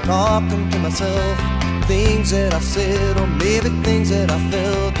without talking to myself things that I've said, or maybe things that I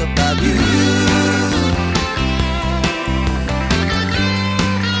felt about you.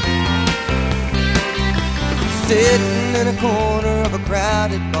 Sitting in a corner of a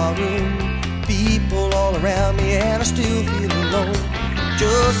crowded barroom, people all around me and I still feel alone.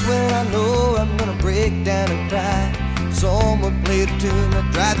 Just when I know I'm gonna break down and cry, someone played a tune that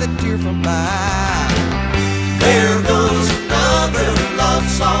dried the tear from my eye. There goes another love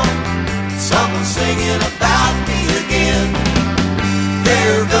song, someone singing about me again.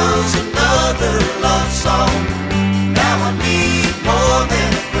 There goes another love song, now I need more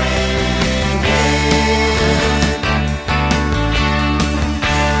than a friend.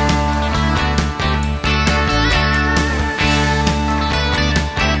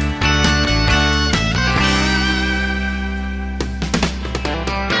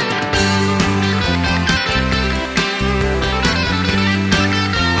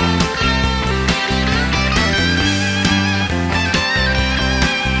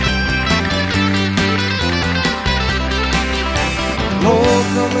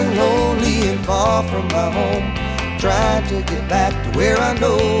 Lonesome and lonely and far from my home, trying to get back to where I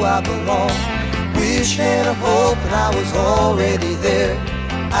know I belong. Wish and a hope and I was already there.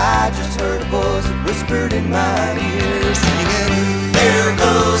 I just heard a voice that whispered in my ear, singing, there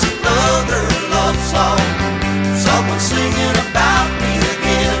goes another love song, someone singing about me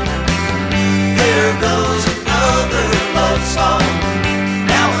again. There goes another love song,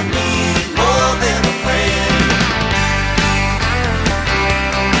 now I need more than a friend.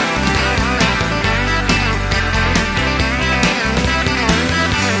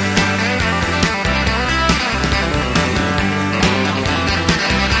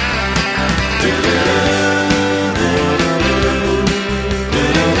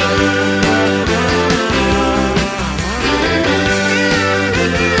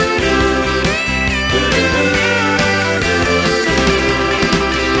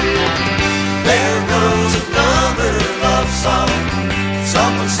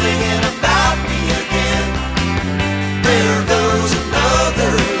 Someone singing about me again. There goes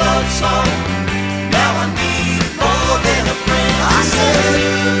another love song, now I need more than a friend. I said,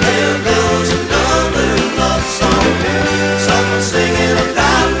 there goes another love song, someone singing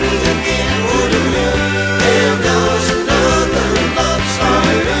about me again. There goes another love song,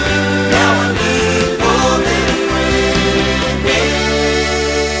 now I need more than a friend.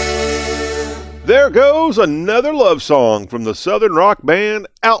 There goes another love song from the Southern rock band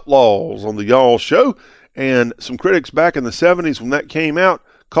Outlaws on the Y'all Show. And some critics back in the 70s when that came out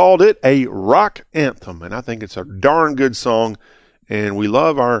called it a rock anthem. And I think it's a darn good song. And we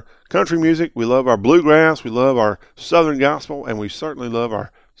love our country music. We love our bluegrass. We love our Southern gospel. And we certainly love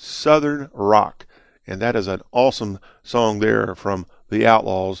our Southern rock. And that is an awesome song there from the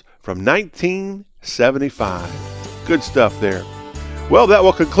Outlaws from 1975. Good stuff there. Well, that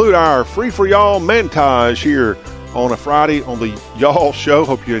will conclude our Free for Y'all montage here on a Friday on the Y'all Show.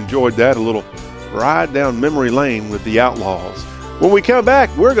 Hope you enjoyed that. A little ride down memory lane with the Outlaws. When we come back,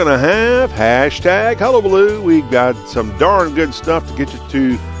 we're going to have hashtag Hullabaloo. We've got some darn good stuff to get you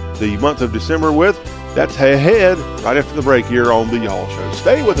to the month of December with. That's ahead right after the break here on the Y'all Show.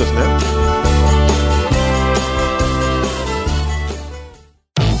 Stay with us now.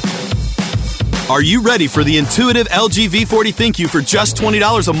 Are you ready for the intuitive LG V40 ThinQ for just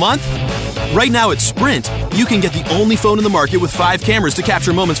 $20 a month? Right now at Sprint, you can get the only phone in the market with 5 cameras to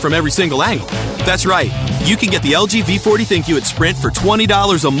capture moments from every single angle. That's right, you can get the LG V40 ThinQ at Sprint for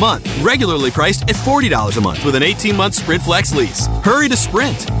 $20 a month, regularly priced at $40 a month with an 18-month Sprint Flex lease. Hurry to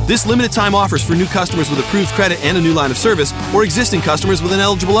Sprint! This limited time offers for new customers with approved credit and a new line of service, or existing customers with an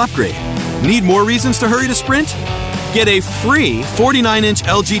eligible upgrade. Need more reasons to hurry to Sprint? Get a free 49-inch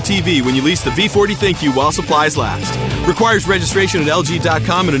LG TV when you lease the V40 ThinQ while supplies last. Requires registration at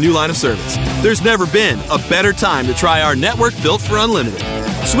LG.com and a new line of service. There's never been a better time to try our network built for unlimited.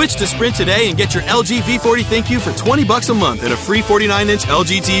 Switch to Sprint today and get your LG V40 ThinQ for $20 a month and a free 49-inch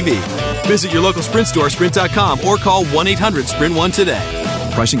LG TV. Visit your local Sprint store, Sprint.com, or call 1-800-SPRINT1 today.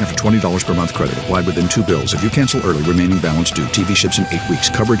 Pricing after $20 per month credit applied within 2 bills. If you cancel early, remaining balance due. TV ships in 8 weeks.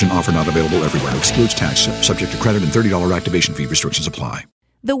 Coverage and offer not available everywhere. Excludes tax. Subject to credit and $30 activation fee. Restrictions apply.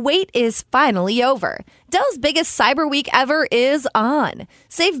 The wait is finally over. Dell's biggest Cyber Week ever is on.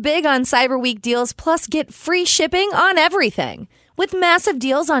 Save big on Cyber Week deals, plus get free shipping on everything. With massive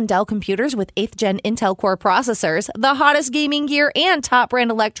deals on Dell computers with 8th Gen Intel Core processors, the hottest gaming gear, and top brand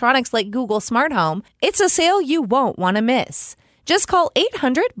electronics like Google Smart Home, it's a sale you won't want to miss. Just call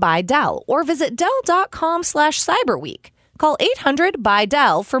 800-BUY-DELL or visit Dell.com/Cyberweek. Call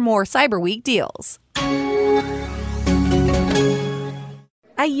 800-BUY-DELL for more Cyber Week deals.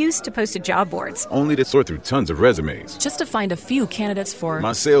 I used to post to job boards. Only to sort through tons of resumes. Just to find a few candidates for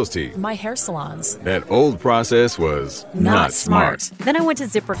my sales team. My hair salons. That old process was not smart. Then I went to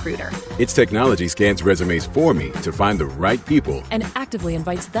ZipRecruiter. Its technology scans resumes for me to find the right people and actively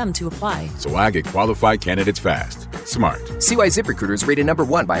invites them to apply. So I get qualified candidates fast. Smart. See why ZipRecruiter is rated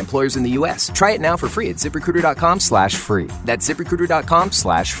 #1 by employers in the U.S. Try it now for free at ZipRecruiter.com/free. That's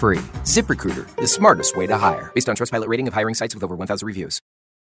ZipRecruiter.com/free. ZipRecruiter, the smartest way to hire. Based on Trustpilot rating of hiring sites with over 1,000 reviews.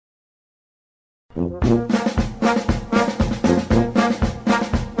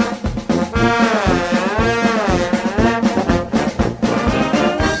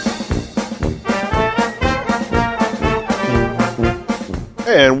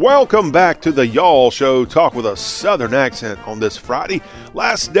 And welcome back to the Y'all Show, talk with a Southern accent on this Friday,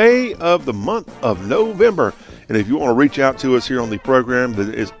 last day of the month of November. And if you want to reach out to us here on the program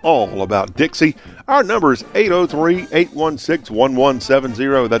that is all about Dixie, our number is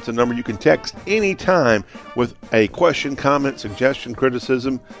 803-816-1170. That's a number you can text anytime with a question, comment, suggestion,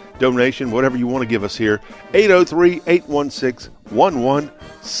 criticism, donation, whatever you want to give us here.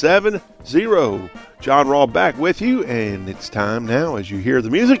 803-816-1170. John Raw back with you, and it's time now, as you hear the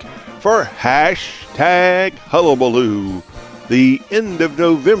music, for hashtag Hullabaloo, the end of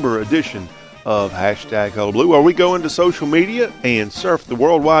November edition of hashtag Hullabaloo, where we go into social media and surf the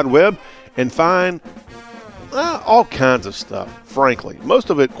World Wide Web and find all kinds of stuff, frankly. Most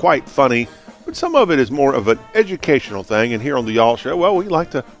of it quite funny, but some of it is more of an educational thing. And here on the Y'all Show, well, we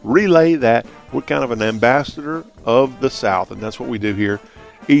like to relay that. We're kind of an ambassador of the South, and that's what we do here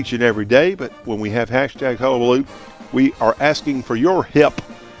each and every day. But when we have hashtag Hullabaloo, we are asking for your help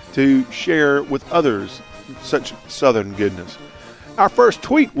to share with others such Southern goodness. Our first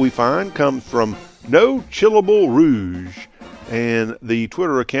tweet we find comes from No Chillable Rouge, and the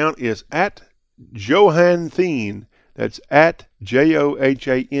Twitter account is at Johanthen. That's at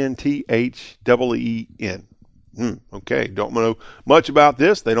JOHANTHEEN. Okay, don't know much about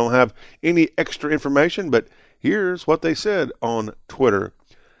this. They don't have any extra information, but here's what they said on Twitter.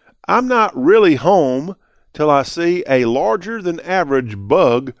 I'm not really home till I see a larger than average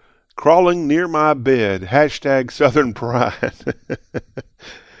bug crawling near my bed. Hashtag Southern Pride.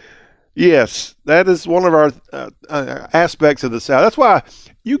 Yes, that is one of our aspects of the South. That's why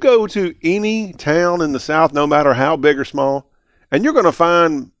you go to any town in the South, no matter how big or small, and you're going to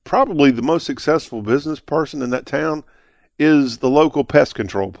find probably the most successful business person in that town is the local pest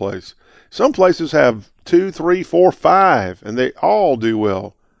control place. Some places have 2, 3, 4, 5, and they all do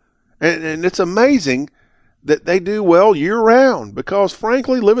well. And it's amazing that they do well year-round because,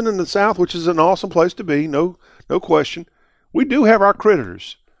 frankly, living in the South, which is an awesome place to be, no question, we do have our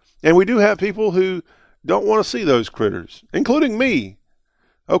critters. And we do have people who don't want to see those critters, including me.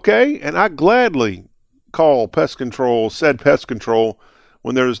 Okay? And I gladly call pest control, said pest control,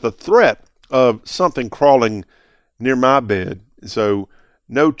 when there's the threat of something crawling near my bed. So,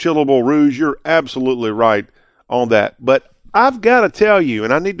 no chillable rouge, you're absolutely right on that. But I've got to tell you,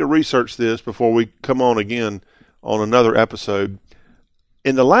 and I need to research this before we come on again on another episode.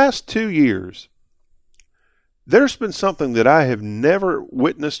 In the last 2 years, there's been something that I have never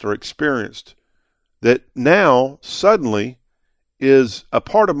witnessed or experienced that now suddenly is a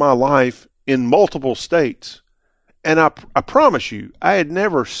part of my life in multiple states. And I promise you, I had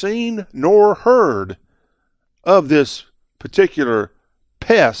never seen nor heard of this particular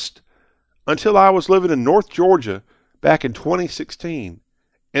pest until I was living in North Georgia back in 2016.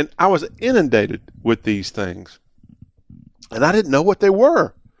 And I was inundated with these things. And I didn't know what they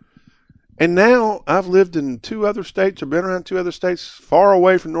were. And now I've lived in 2 other states, or been around 2 other states far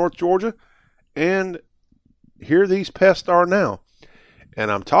away from North Georgia, and here these pests are now.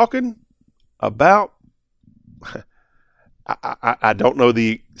 And I'm talking about, I don't know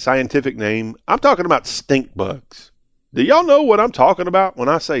the scientific name, I'm talking about stink bugs. Do y'all know what I'm talking about when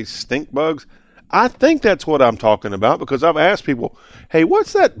I say stink bugs? I think that's what I'm talking about because I've asked people, hey,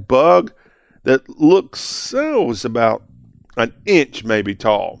 what's that bug that looks, it's about an inch maybe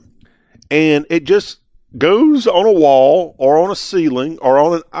tall? And it just goes on a wall or on a ceiling or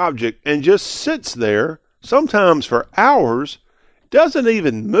on an object and just sits there, sometimes for hours, doesn't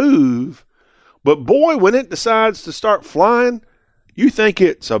even move. But boy, when it decides to start flying, you think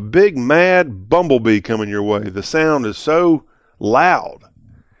it's a big, mad bumblebee coming your way. The sound is so loud.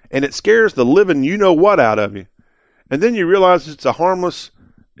 And it scares the living you-know-what out of you. And then you realize it's a harmless,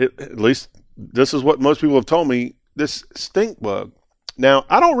 at least this is what most people have told me, this stink bug. Now,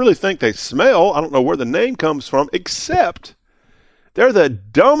 I don't really think they smell. I don't know where the name comes from, except they're the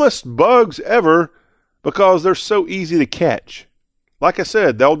dumbest bugs ever because they're so easy to catch. Like I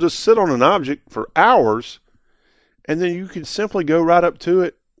said, they'll just sit on an object for hours, and then you can simply go right up to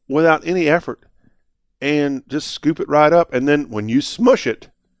it without any effort and just scoop it right up. And then when you smush it,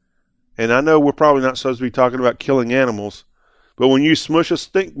 and I know we're probably not supposed to be talking about killing animals, but when you smush a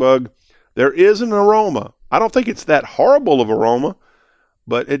stink bug, there is an aroma. I don't think it's that horrible of aroma,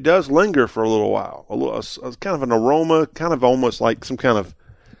 but it does linger for a little while. It's kind of an aroma, kind of almost like some kind of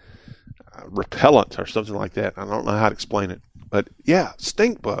repellent or something like that. I don't know how to explain it. But yeah,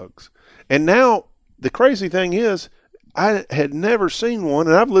 stink bugs. And now the crazy thing is, I had never seen one,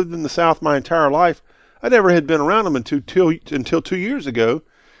 and I've lived in the South my entire life. I never had been around them until 2 years ago.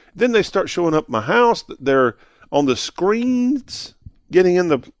 Then they start showing up at my house. They're on the screens getting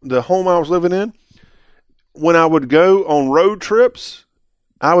in the home I was living in. When I would go on road trips,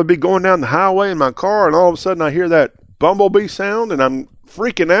 I would be going down the highway in my car, and all of a sudden I hear that bumblebee sound, and I'm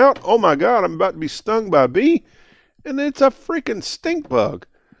freaking out. Oh, my God, I'm about to be stung by a bee. And it's a freaking stink bug.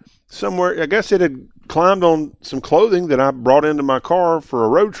 Somewhere, I guess it had climbed on some clothing that I brought into my car for a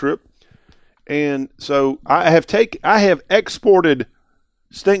road trip. And so I have exported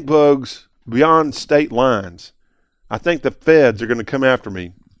stink bugs beyond state lines. I think the feds are going to come after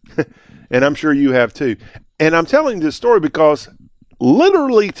me. And I'm sure you have too. And I'm telling you this story because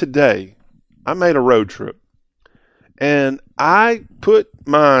literally today, I made a road trip. And I put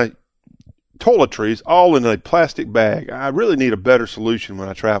my toiletries all in a plastic bag. I really need a better solution when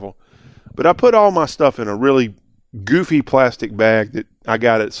I travel. But I put all my stuff in a really goofy plastic bag that I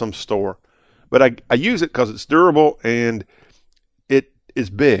got at some store. But I use it because it's durable and it is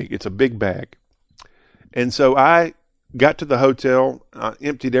big. It's a big bag. And so I got to the hotel, I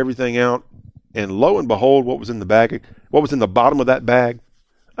emptied everything out, and lo and behold, what was in the bag? What was in the bottom of that bag?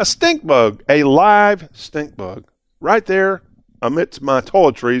 A stink bug, a live stink bug, right there amidst my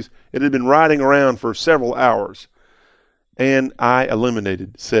toiletries. It had been riding around for several hours, and I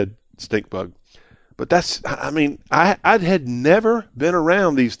eliminated said stink bug. But I had never been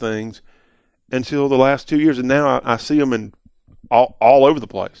around these things until the last 2 years, and now I see them in all over the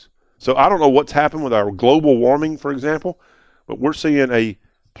place. So I don't know what's happened with our global warming, for example, but we're seeing a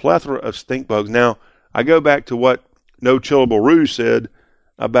plethora of stink bugs. Now, I go back to what No Chillable Rouge said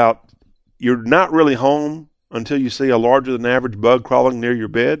about you're not really home until you see a larger than average bug crawling near your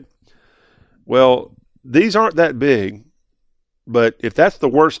bed. Well, these aren't that big, but if that's the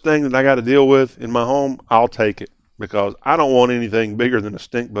worst thing that I got to deal with in my home, I'll take it because I don't want anything bigger than a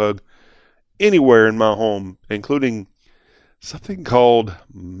stink bug anywhere in my home, including something called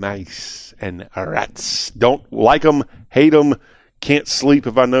mice and rats. Don't like them, hate them, can't sleep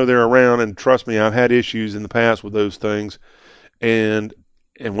if I know they're around. And trust me, I've had issues in the past with those things. And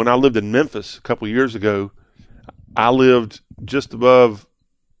when I lived in Memphis a couple of years ago, I lived just above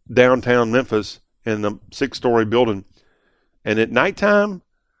downtown Memphis in a 6-story building. And at nighttime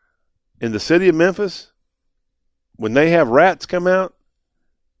in the city of Memphis, when they have rats come out,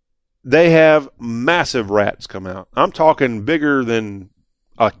 they have massive rats come out. I'm talking bigger than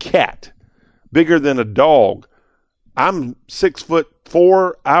a cat, bigger than a dog. I'm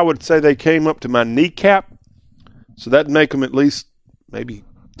 6'4". I would say they came up to my kneecap. So that'd make them at least maybe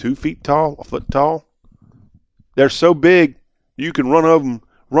 2 feet tall, a foot tall. They're so big, you can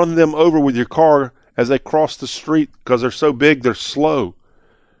run them over with your car as they cross the street because they're so big, they're slow.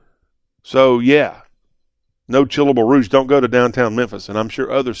 So, yeah, no chillable rouge. Don't go to downtown Memphis. And I'm sure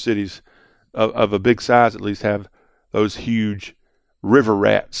other cities of a big size at least have those huge river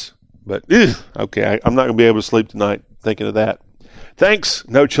rats. But, okay, I'm not going to be able to sleep tonight thinking of that. Thanks,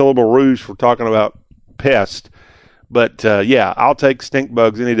 No Chillable Rouge, for talking about pests. But, yeah, I'll take stink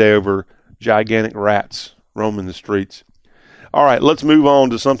bugs any day over gigantic rats roaming the streets. All right, let's move on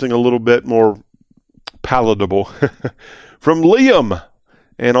to something a little bit more palatable. From Liam,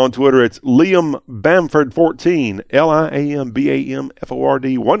 and on Twitter it's Liam Bamford14,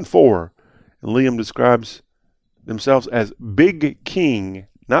 LiamBamford14. And Liam describes themselves as Big King,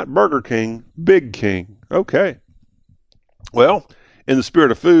 not Burger King, Big King. Okay. Well, in the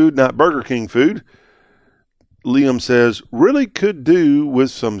spirit of food, not Burger King food, Liam says, really could do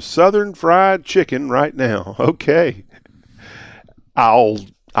with some southern fried chicken right now. Okay. I'll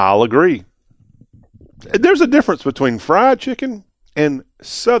agree. There's a difference between fried chicken and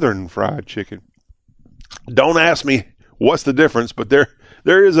southern fried chicken. Don't ask me what's the difference, but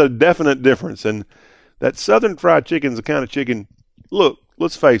there is a definite difference. And that southern fried chicken is the kind of chicken, look,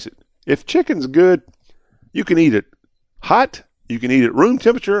 let's face it. If chicken's good, you can eat it hot, you can eat it room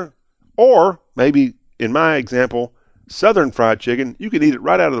temperature, or maybe, in my example, southern fried chicken, you can eat it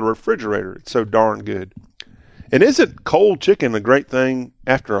right out of the refrigerator. It's so darn good. And isn't cold chicken a great thing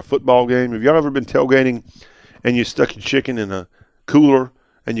after a football game? Have y'all ever been tailgating and you stuck your chicken in a cooler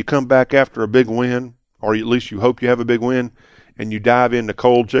and you come back after a big win, or at least you hope you have a big win, and you dive into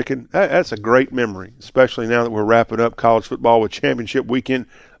cold chicken? That's a great memory, especially now that we're wrapping up college football with championship weekend.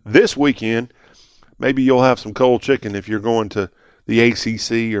 This weekend, maybe you'll have some cold chicken if you're going to the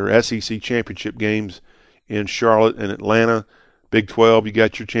ACC or SEC championship games in Charlotte and Atlanta. Big 12, you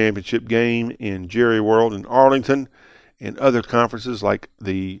got your championship game in Jerry World in Arlington, and other conferences like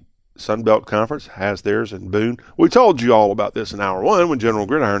the Sun Belt Conference has theirs in Boone. We told you all about this in Hour 1 when General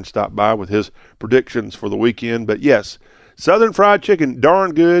Gridiron stopped by with his predictions for the weekend. But yes, southern fried chicken,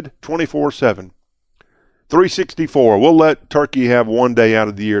 darn good, 24/7. 364. We'll let turkey have one day out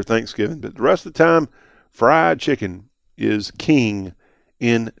of the year, Thanksgiving, but the rest of the time, fried chicken is king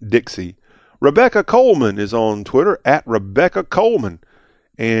in Dixie. Rebecca Coleman is on Twitter, at Rebecca Coleman.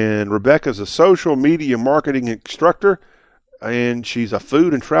 And Rebecca's a social media marketing instructor, and she's a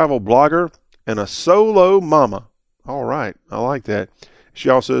food and travel blogger and a solo mama. All right, I like that. She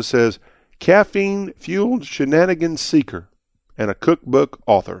also says caffeine-fueled shenanigans seeker and a cookbook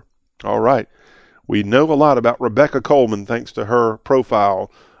author. All right. We know a lot about Rebecca Coleman thanks to her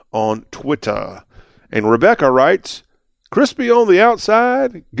profile on Twitter. And Rebecca writes, crispy on the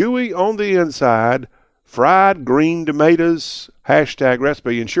outside, gooey on the inside, fried green tomatoes,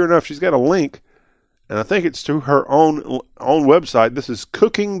 #recipe. And sure enough, she's got a link, and I think it's to her own website. This is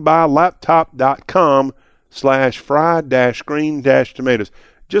cookingbylaptop.com/fried-green-tomatoes.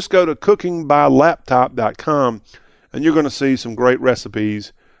 Just go to cookingbylaptop.com, and you're going to see some great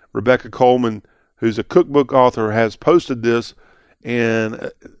recipes. Rebecca Coleman, who's a cookbook author, has posted this,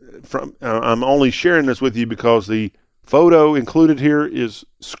 and I'm only sharing this with you because the photo included here is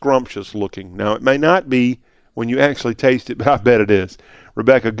scrumptious looking. Now, it may not be when you actually taste it, but I bet it is.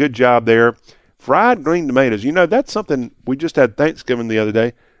 Rebecca, good job there. Fried green tomatoes. You know, that's something we just had Thanksgiving the other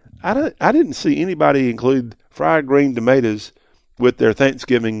day. I didn't see anybody include fried green tomatoes with their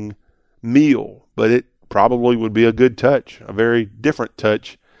Thanksgiving meal, but it probably would be a good touch, a very different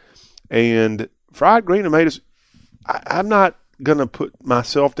touch. And fried green tomatoes, I'm not going to put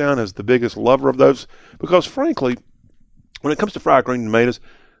myself down as the biggest lover of those because, frankly, when it comes to fried green tomatoes,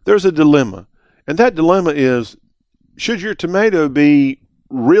 there's a dilemma. And that dilemma is, should your tomato be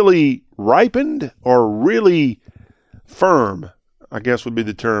really ripened or really firm, I guess would be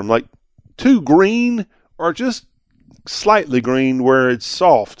the term, like too green or just slightly green where it's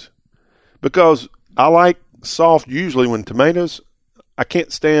soft? Because I like soft usually when tomatoes, I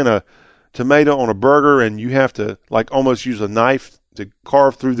can't stand a tomato on a burger and you have to like almost use a knife to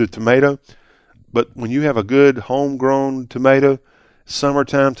carve through the tomato. But when you have a good homegrown tomato,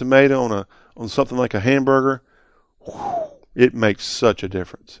 summertime tomato on something like a hamburger, it makes such a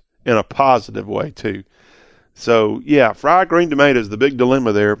difference in a positive way too. So yeah, fried green tomatoes, the big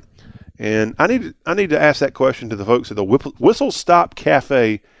dilemma there. And I need to ask that question to the folks at the Whistle Stop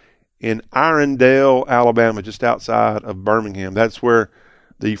Cafe in Irondale, Alabama, just outside of Birmingham. That's where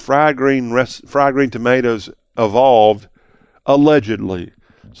the fried green tomatoes evolved, allegedly.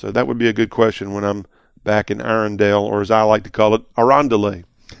 So that would be a good question when I'm back in Irondale, or as I like to call it, Arondale.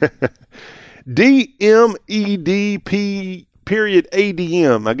 DMEDP period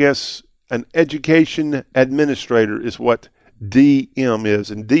ADM, I guess an education administrator is what DM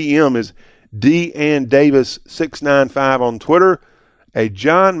is. And DM is Deanne Davis 695 on Twitter, a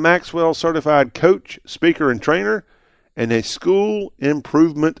John Maxwell certified coach, speaker, and trainer, and a school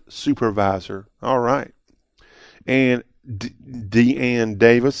improvement supervisor. All right. And Deanne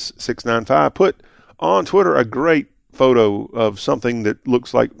Davis 695 put on Twitter a great photo of something that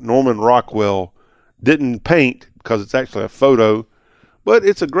looks like Norman Rockwell. Didn't paint because it's actually a photo, but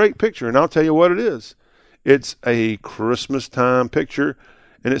it's a great picture, and I'll tell you what it is. It's a Christmas time picture,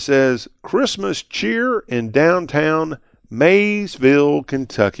 and it says, Christmas cheer in downtown Maysville,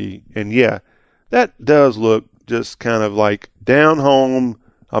 Kentucky. And yeah, that does look just kind of like down home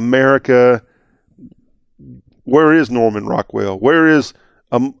America. Where is Norman Rockwell? Where is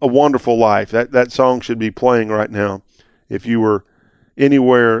A Wonderful Life? That song should be playing right now. If you were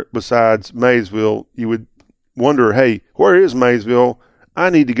anywhere besides Maysville, you would wonder, hey, where is Maysville? I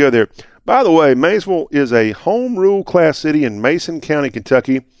need to go there. By the way, Maysville is a home rule class city in Mason County,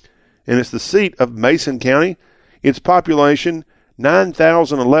 Kentucky, and it's the seat of Mason County. Its population,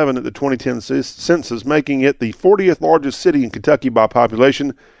 9,011 at the 2010 census, making it the 40th largest city in Kentucky by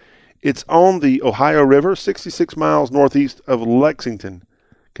population. It's on the Ohio River, 66 miles northeast of Lexington,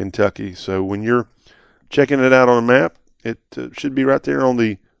 Kentucky. So when you're checking it out on a map, it should be right there on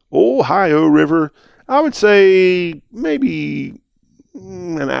the Ohio River. I would say maybe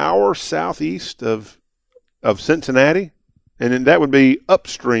an hour southeast of Cincinnati, and then that would be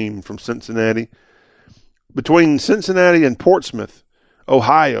upstream from Cincinnati. Between Cincinnati and Portsmouth,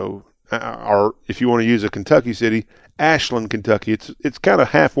 Ohio, or if you want to use a Kentucky city, Ashland, Kentucky. It's kind of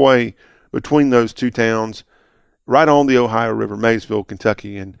halfway between those two towns, right on the Ohio River, Maysville,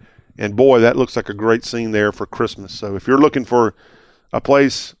 Kentucky. And boy, that looks like a great scene there for Christmas. So if you're looking for a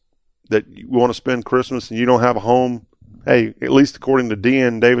place that you want to spend Christmas and you don't have a home, hey, at least according to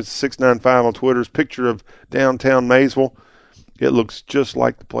Deanne Davis 695 on Twitter's picture of downtown Maysville, it looks just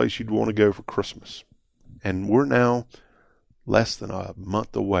like the place you'd want to go for Christmas. And we're now less than a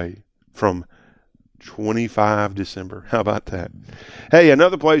month away from 25 December. How about that? Hey,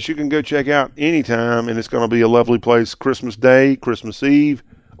 another place you can go check out anytime, and it's going to be a lovely place Christmas Day, Christmas Eve,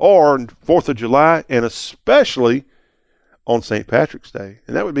 or 4th of July, and especially on St. Patrick's Day.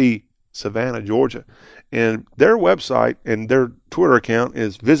 And that would be Savannah, Georgia. And their website and their Twitter account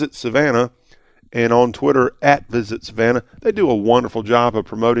is Visit Savannah, and on Twitter at Visit Savannah. They do a wonderful job of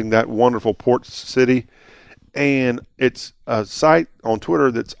promoting that wonderful port city. And it's a site on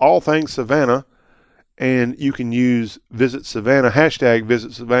Twitter that's all things Savannah. And you can use Visit Savannah, hashtag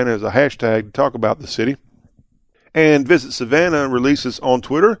Visit Savannah as a hashtag to talk about the city. And Visit Savannah releases on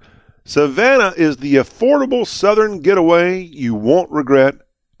Twitter, Savannah is the affordable southern getaway you won't regret,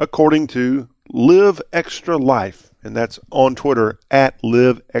 according to Live Extra Life. And that's on Twitter at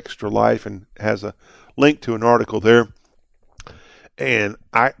Live Extra Life, and has a link to an article there. And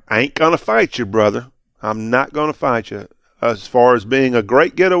I ain't going to fight you, brother. I'm not going to fight you. As far as being a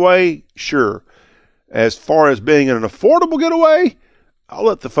great getaway, sure. As far as being an affordable getaway, I'll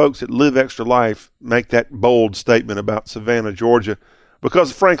let the folks at Live Extra Life make that bold statement about Savannah, Georgia,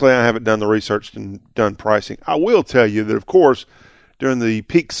 because frankly, I haven't done the research and done pricing. I will tell you that, of course, during the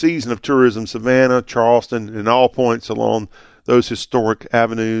peak season of tourism, Savannah, Charleston, and all points along those historic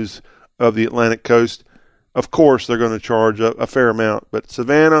avenues of the Atlantic coast, of course, they're going to charge a fair amount. But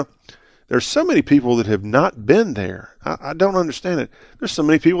Savannah, there's so many people that have not been there. I don't understand it. There's so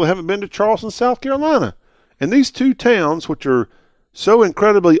many people that haven't been to Charleston, South Carolina. And these two towns, which are so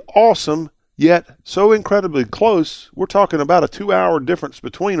incredibly awesome, yet so incredibly close, we're talking about a 2-hour difference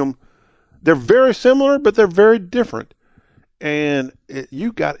between them. They're very similar, but they're very different. And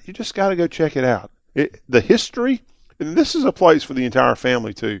you just got to go check it out. The history, and this is a place for the entire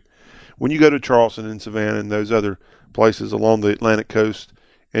family too. When you go to Charleston and Savannah and those other places along the Atlantic coast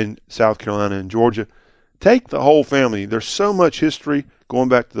in South Carolina and Georgia, take the whole family. There's so much history going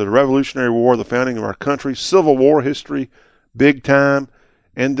back to the Revolutionary War, the founding of our country, Civil War history, big time,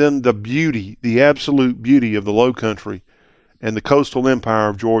 and then the beauty, the absolute beauty of the Low Country and the coastal empire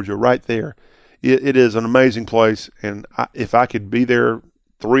of Georgia right there. it is an amazing place. And if I could be there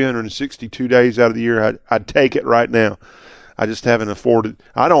 362 days out of the year, I'd take it right now. I just haven't afforded.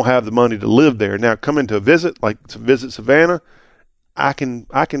 I don't have the money to live there. Now, coming to visit, like to visit Savannah, I can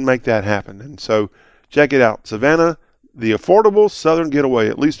make that happen. And so check it out. Savannah, the affordable Southern getaway,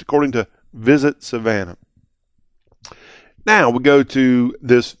 at least according to Visit Savannah. Now we go to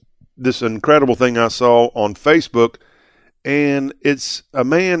this incredible thing I saw on Facebook, and it's a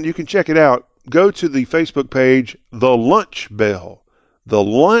man. You can check it out. Go to the Facebook page, The Lunch Bell. The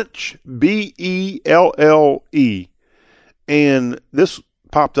Lunch, Belle. And this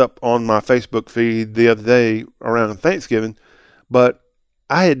popped up on my Facebook feed the other day around Thanksgiving, but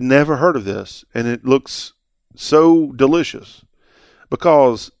I had never heard of this, and it looks so delicious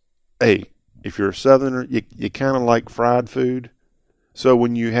because, hey, if you're a Southerner, you kind of like fried food. So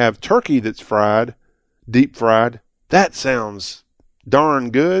when you have turkey that's fried, deep fried, that sounds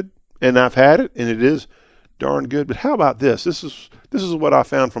darn good, and I've had it, and it is darn good. But how about this? This is what I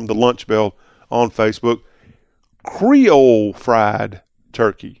found from the Lunch Bell on Facebook. Creole fried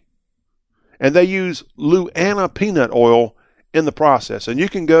turkey. And they use Louisiana peanut oil in the process. And you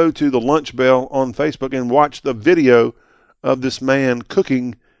can go to the Lunch Bell on Facebook and watch the video of this man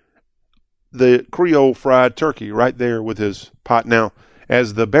cooking the Creole fried turkey right there with his pot. Now,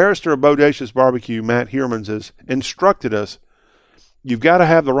 as the barrister of Bodacious Barbecue, Matt Hermans, has instructed us, you've got to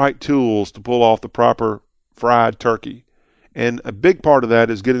have the right tools to pull off the proper fried turkey. And a big part of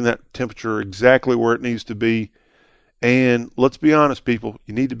that is getting that temperature exactly where it needs to be. And let's be honest, people,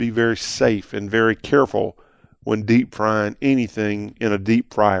 you need to be very safe and very careful when deep frying anything in a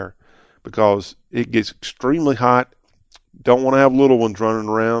deep fryer because it gets extremely hot. Don't want to have little ones running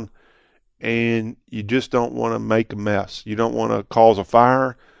around, and you just don't want to make a mess. You don't want to cause a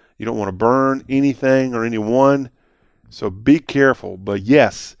fire. You don't want to burn anything or anyone. So be careful. But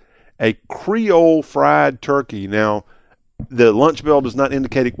yes, a Creole fried turkey. Now, the Lunch Bell does not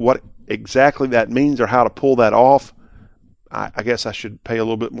indicate what exactly that means or how to pull that off. I guess I should pay a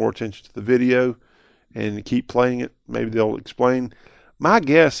little bit more attention to the video and keep playing it. Maybe they'll explain. My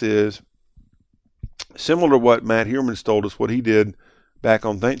guess is similar to what Matt Hermans told us, what he did back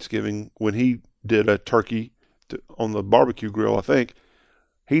on Thanksgiving when he did a turkey on the barbecue grill, I think.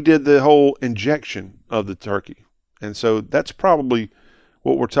 He did the whole injection of the turkey. And so that's probably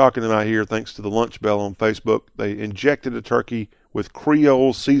what we're talking about here, thanks to the Lunch Bell on Facebook. They injected a turkey with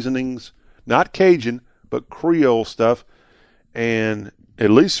Creole seasonings, not Cajun, but Creole stuff. And at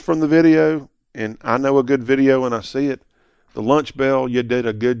least from the video, and I know a good video when I see it, the Lunch Bell, you did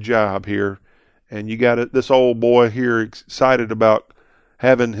a good job here. And you got this old boy here excited about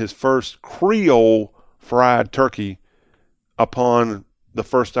having his first Creole fried turkey upon the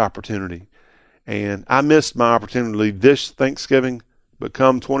first opportunity. And I missed my opportunity this Thanksgiving, but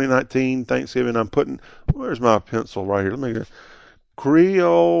come 2019 Thanksgiving, I'm putting, where's my pencil right here? Let me get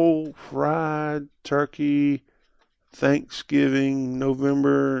Creole fried turkey Thanksgiving,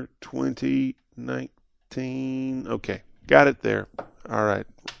 November 2019. Okay, got it there. All right.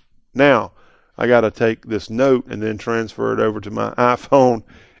 Now, I got to take this note and then transfer it over to my iPhone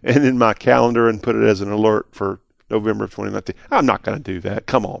and in my calendar and put it as an alert for November of 2019. I'm not going to do that.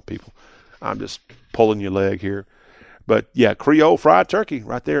 Come on, people. I'm just pulling your leg here. But, yeah, Creole fried turkey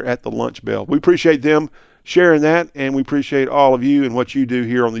right there at the Lunch Bell. We appreciate them sharing that, and we appreciate all of you and what you do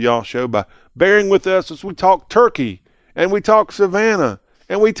here on the Y'all Show by bearing with us as we talk turkey, and we talk Savannah,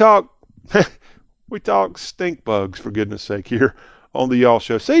 and we talk stink bugs, for goodness sake, here on the Y'all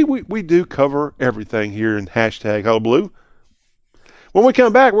Show. See, we do cover everything here in hashtag Hullabaloo. When we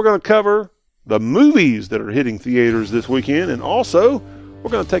come back, we're going to cover the movies that are hitting theaters this weekend, and also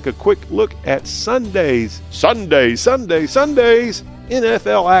we're going to take a quick look at Sunday's NFL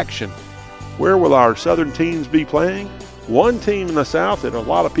action. Where will our Southern teams be playing? One team in the South that a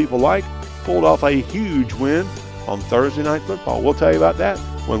lot of people like pulled off a huge win on Thursday Night Football. We'll tell you about that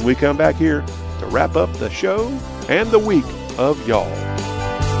when we come back here to wrap up the show and the week of y'all.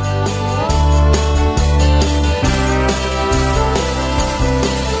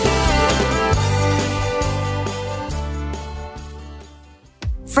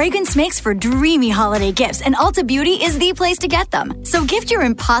 Fragrance makes for dreamy holiday gifts, and Ulta Beauty is the place to get them. So gift your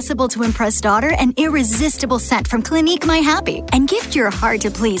impossible-to-impress daughter an irresistible scent from Clinique My Happy, and gift your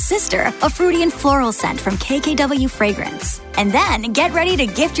hard-to-please sister a fruity and floral scent from KKW Fragrance. And then get ready to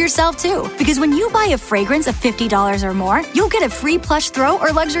gift yourself, too, because when you buy a fragrance of $50 or more, you'll get a free plush throw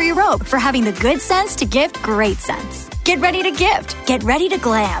or luxury robe for having the good sense to gift great scents. Get ready to gift. Get ready to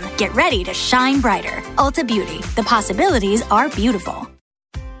glam. Get ready to shine brighter. Ulta Beauty. The possibilities are beautiful.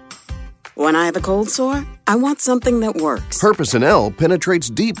 When I have a cold sore, I want something that works. Herpecin L penetrates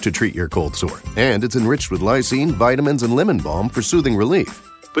deep to treat your cold sore, and it's enriched with lysine, vitamins, and lemon balm for soothing relief.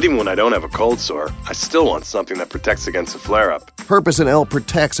 But even when I don't have a cold sore, I still want something that protects against a flare-up. Herpecin L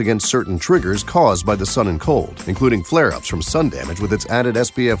protects against certain triggers caused by the sun and cold, including flare-ups from sun damage with its added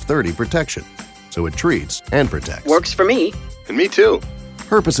SPF 30 protection. So it treats and protects. Works for me. And me too.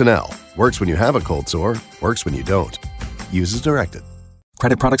 Herpecin L. Works when you have a cold sore, works when you don't. Use as directed.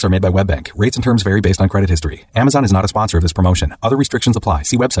 Credit products are made by WebBank. Rates and terms vary based on credit history. Amazon is not a sponsor of this promotion. Other restrictions apply.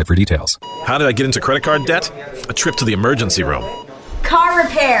 See website for details. How did I get into credit card debt? A trip to the emergency room. Car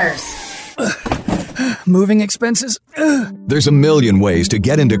repairs. Moving expenses. There's a million ways to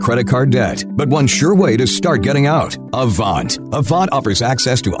get into credit card debt, but one sure way to start getting out. Avant. Avant offers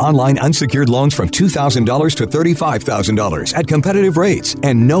access to online unsecured loans from $2,000 to $35,000 at competitive rates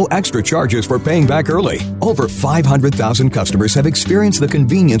and no extra charges for paying back early. Over 500,000 customers have experienced the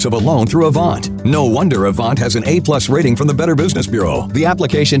convenience of a loan through Avant. No wonder Avant has an A+ rating from the Better Business Bureau. The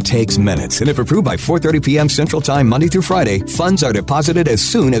application takes minutes, and if approved by 4:30 p.m. Central Time Monday through Friday, funds are deposited as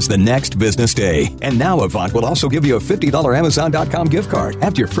soon as the next business day. And now Avant will also give you a $50 Amazon.com gift card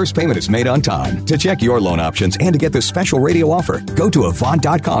after your first payment is made on time. To check your loan options and to get this special radio offer, go to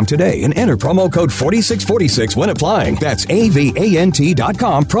Avant.com today and enter promo code 4646 when applying. That's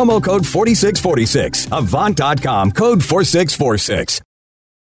AVANT.com, promo code 4646. Avant.com, code 4646.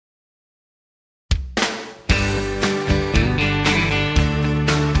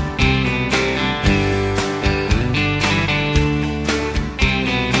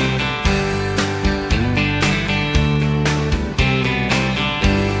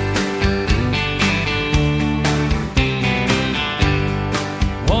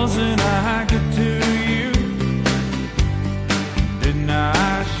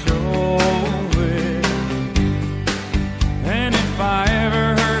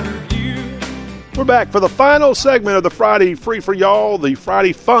 We're back for the final segment of the Friday Free for Y'all, the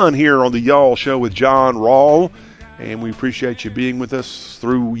Friday Fun here on the Y'all Show with John Rawl. And we appreciate you being with us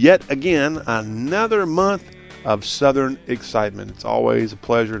through yet again another month of Southern excitement. It's always a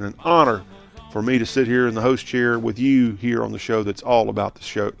pleasure and an honor for me to sit here in the host chair with you here on the show that's all about the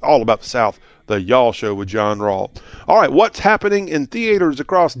show, all about the South, the Y'all Show with John Rawl. All right, what's happening in theaters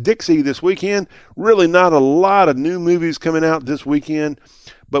across Dixie this weekend? Really not a lot of new movies coming out this weekend,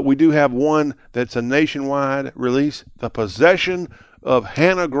 but we do have one that's a nationwide release, The Possession of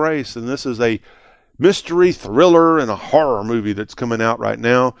Hannah Grace, and this is a mystery thriller and a horror movie that's coming out right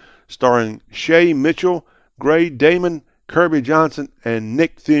now, starring Shay Mitchell, Gray Damon, Kirby Johnson, and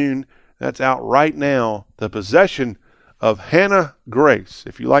Nick Thune. That's out right now, The Possession of Hannah Grace.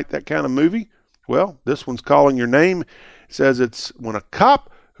 If you like that kind of movie, well, this one's calling your name. It says it's when a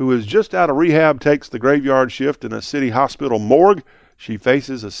cop who is just out of rehab takes the graveyard shift in a city hospital morgue. She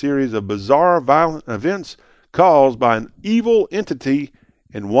faces a series of bizarre, violent events caused by an evil entity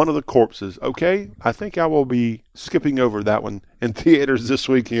in one of the corpses. Okay, I think I will be skipping over that one in theaters this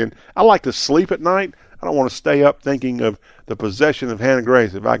weekend. I like to sleep at night. I don't want to stay up thinking of The Possession of Hannah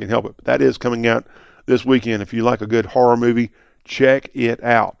Grace if I can help it. But that is coming out this weekend. If you like a good horror movie, check it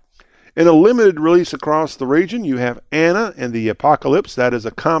out. In a limited release across the region, you have Anna and the Apocalypse. That is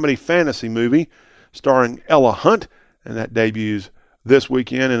a comedy fantasy movie starring Ella Hunt, and that debuts this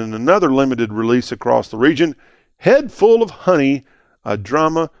weekend. And in another limited release across the region, Head Full of Honey, a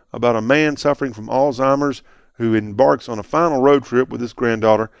drama about a man suffering from Alzheimer's who embarks on a final road trip with his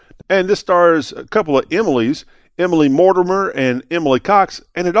granddaughter. And this stars a couple of Emilys, Emily Mortimer and Emily Cox,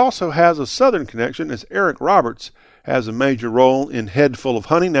 and it also has a Southern connection as Eric Roberts has a major role in Head Full of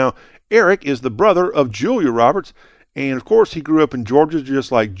Honey. Now, Eric is the brother of Julia Roberts, and of course he grew up in Georgia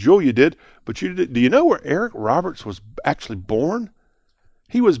just like Julia did. But do you know where Eric Roberts was actually born?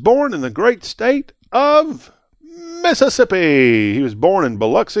 He was born in the great state of Mississippi. He was born in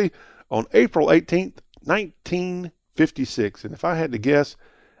Biloxi on April 18th, 1956. And if I had to guess,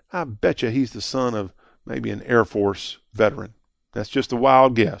 I bet you he's the son of maybe an Air Force veteran. That's just a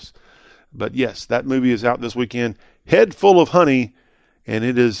wild guess. But yes, that movie is out this weekend, Head Full of Honey, and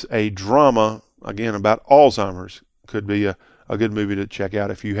it is a drama, again, about Alzheimer's. Could be a good movie to check out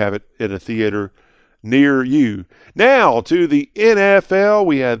if you have it at a theater near you. Now to the NFL.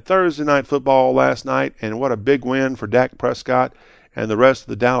 We had Thursday Night Football last night, and what a big win for Dak Prescott and the rest of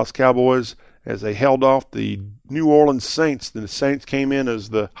the Dallas Cowboys as they held off the New Orleans Saints. The Saints came in as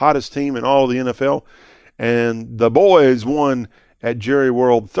the hottest team in all of the NFL, and the boys won at Jerry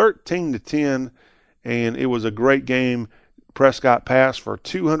World 13-10, and it was a great game. Prescott passed for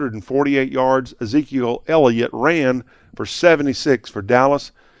 248 yards. Ezekiel Elliott ran for 76 for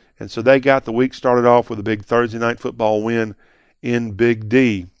Dallas. And so they got the week started off with a big Thursday Night Football win in Big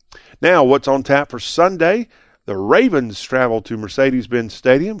D. Now, what's on tap for Sunday? The Ravens travel to Mercedes-Benz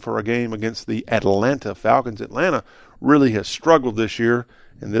Stadium for a game against the Atlanta Falcons. Atlanta really has struggled this year,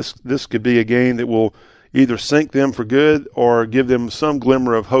 and this could be a game that will either sink them for good or give them some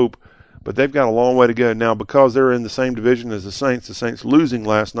glimmer of hope. But they've got a long way to go. Now, because they're in the same division as the Saints losing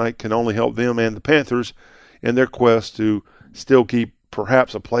last night can only help them and the Panthers in their quest to still keep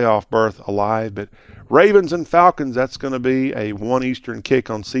perhaps a playoff berth alive. But Ravens and Falcons, that's going to be a 1 Eastern kick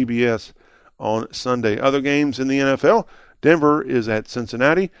on CBS on Sunday. Other games in the NFL, Denver is at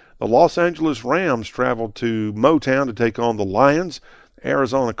Cincinnati. The Los Angeles Rams travel to Motown to take on the Lions.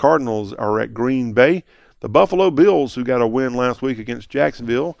 Arizona Cardinals are at Green Bay. The Buffalo Bills, who got a win last week against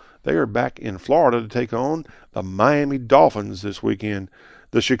Jacksonville, they are back in Florida to take on the Miami Dolphins this weekend.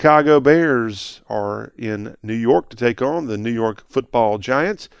 The Chicago Bears are in New York to take on the New York Football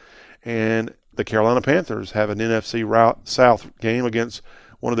Giants. And the Carolina Panthers have an NFC South game against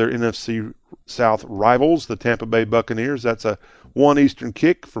one of their NFC South rivals, the Tampa Bay Buccaneers. That's a 1 Eastern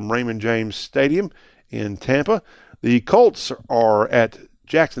kick from Raymond James Stadium in Tampa. The Colts are at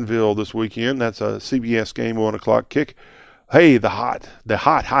Jacksonville this weekend. That's a CBS game, 1 o'clock kick. Hey, the hot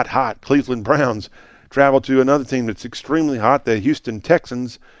Cleveland Browns travel to another team that's extremely hot, the Houston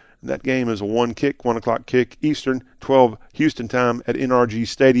Texans. That game is a 1 o'clock kick Eastern, 12 Houston time at NRG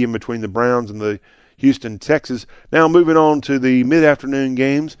Stadium between the Browns and the Houston Texans. Now moving on to the mid-afternoon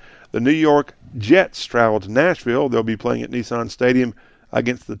games, the New York Jets travel to Nashville. They'll be playing at Nissan Stadium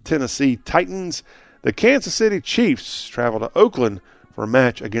against the Tennessee Titans. The Kansas City Chiefs travel to Oakland for a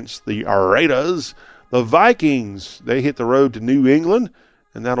match against the Raiders. The Vikings, they hit the road to New England,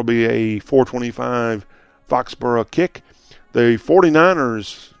 and that'll be a 4:25 Foxborough kick. The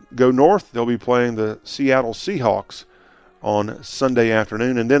 49ers go north. They'll be playing the Seattle Seahawks on Sunday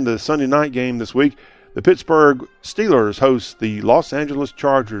afternoon. And then the Sunday night game this week, the Pittsburgh Steelers host the Los Angeles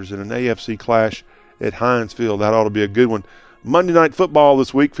Chargers in an AFC clash at Heinz Field. That ought to be a good one. Monday Night Football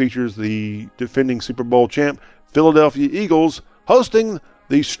this week features the defending Super Bowl champ Philadelphia Eagles hosting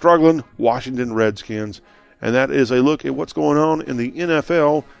the struggling Washington Redskins. And that is a look at what's going on in the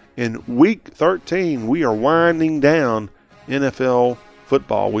NFL in Week 13. We are winding down NFL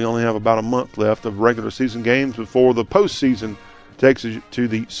football. We only have about a month left of regular season games before the postseason takes us to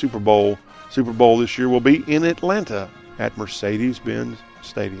the Super Bowl. Super Bowl this year will be in Atlanta at Mercedes-Benz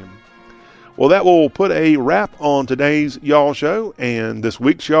Stadium. Well, that will put a wrap on today's Y'all Show and this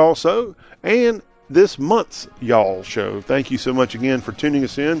week's Y'all Show and this month's Y'all Show. Thank you so much again for tuning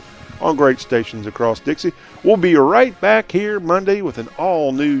us in on great stations across Dixie. We'll be right back here Monday with an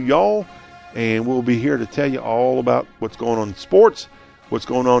all-new Y'all, and we'll be here to tell you all about what's going on in sports, what's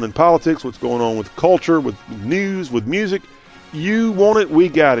going on in politics, what's going on with culture, with news, with music. You want it, we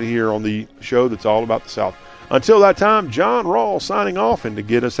got it here on the show that's all about the South. Until that time, John Rawl signing off, and to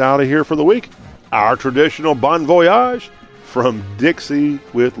get us out of here for the week, our traditional bon voyage from Dixie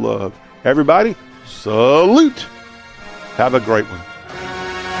with Love. Everybody, salute. Have a great one.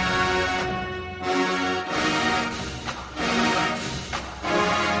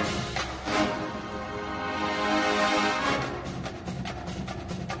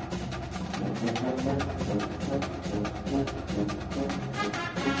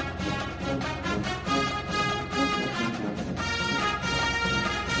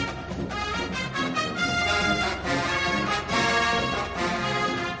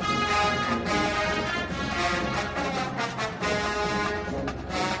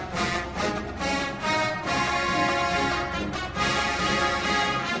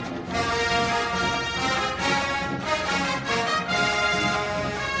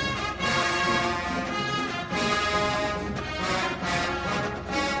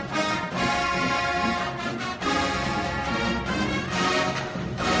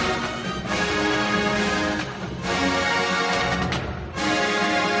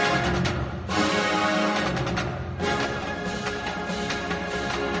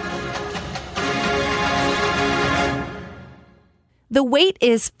 The wait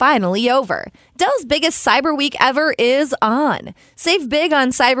is finally over. Dell's biggest Cyber Week ever is on. Save big on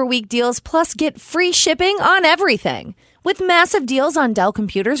Cyber Week deals, plus get free shipping on everything. With massive deals on Dell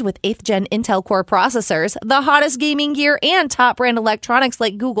computers with 8th Gen Intel Core processors, the hottest gaming gear, and top brand electronics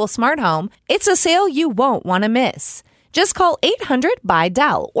like Google Smart Home, it's a sale you won't want to miss. Just call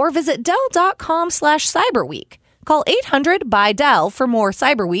 800-BY-DELL or visit Dell.com/CyberWeek. Call 800-BY-DELL for more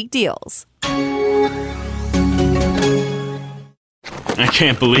Cyber Week deals. I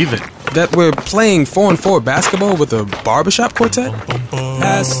can't believe it. That we're playing 4-on-4 basketball with a barbershop quartet?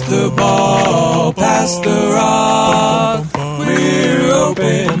 Pass the ball, pass the rock. We're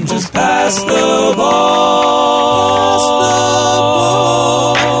open, just pass the ball.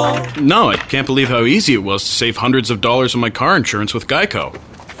 Pass the ball. No, I can't believe how easy it was to save hundreds of dollars on my car insurance with Geico.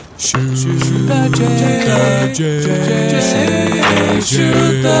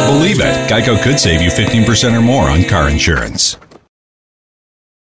 Believe it, Geico could save you 15% or more on car insurance.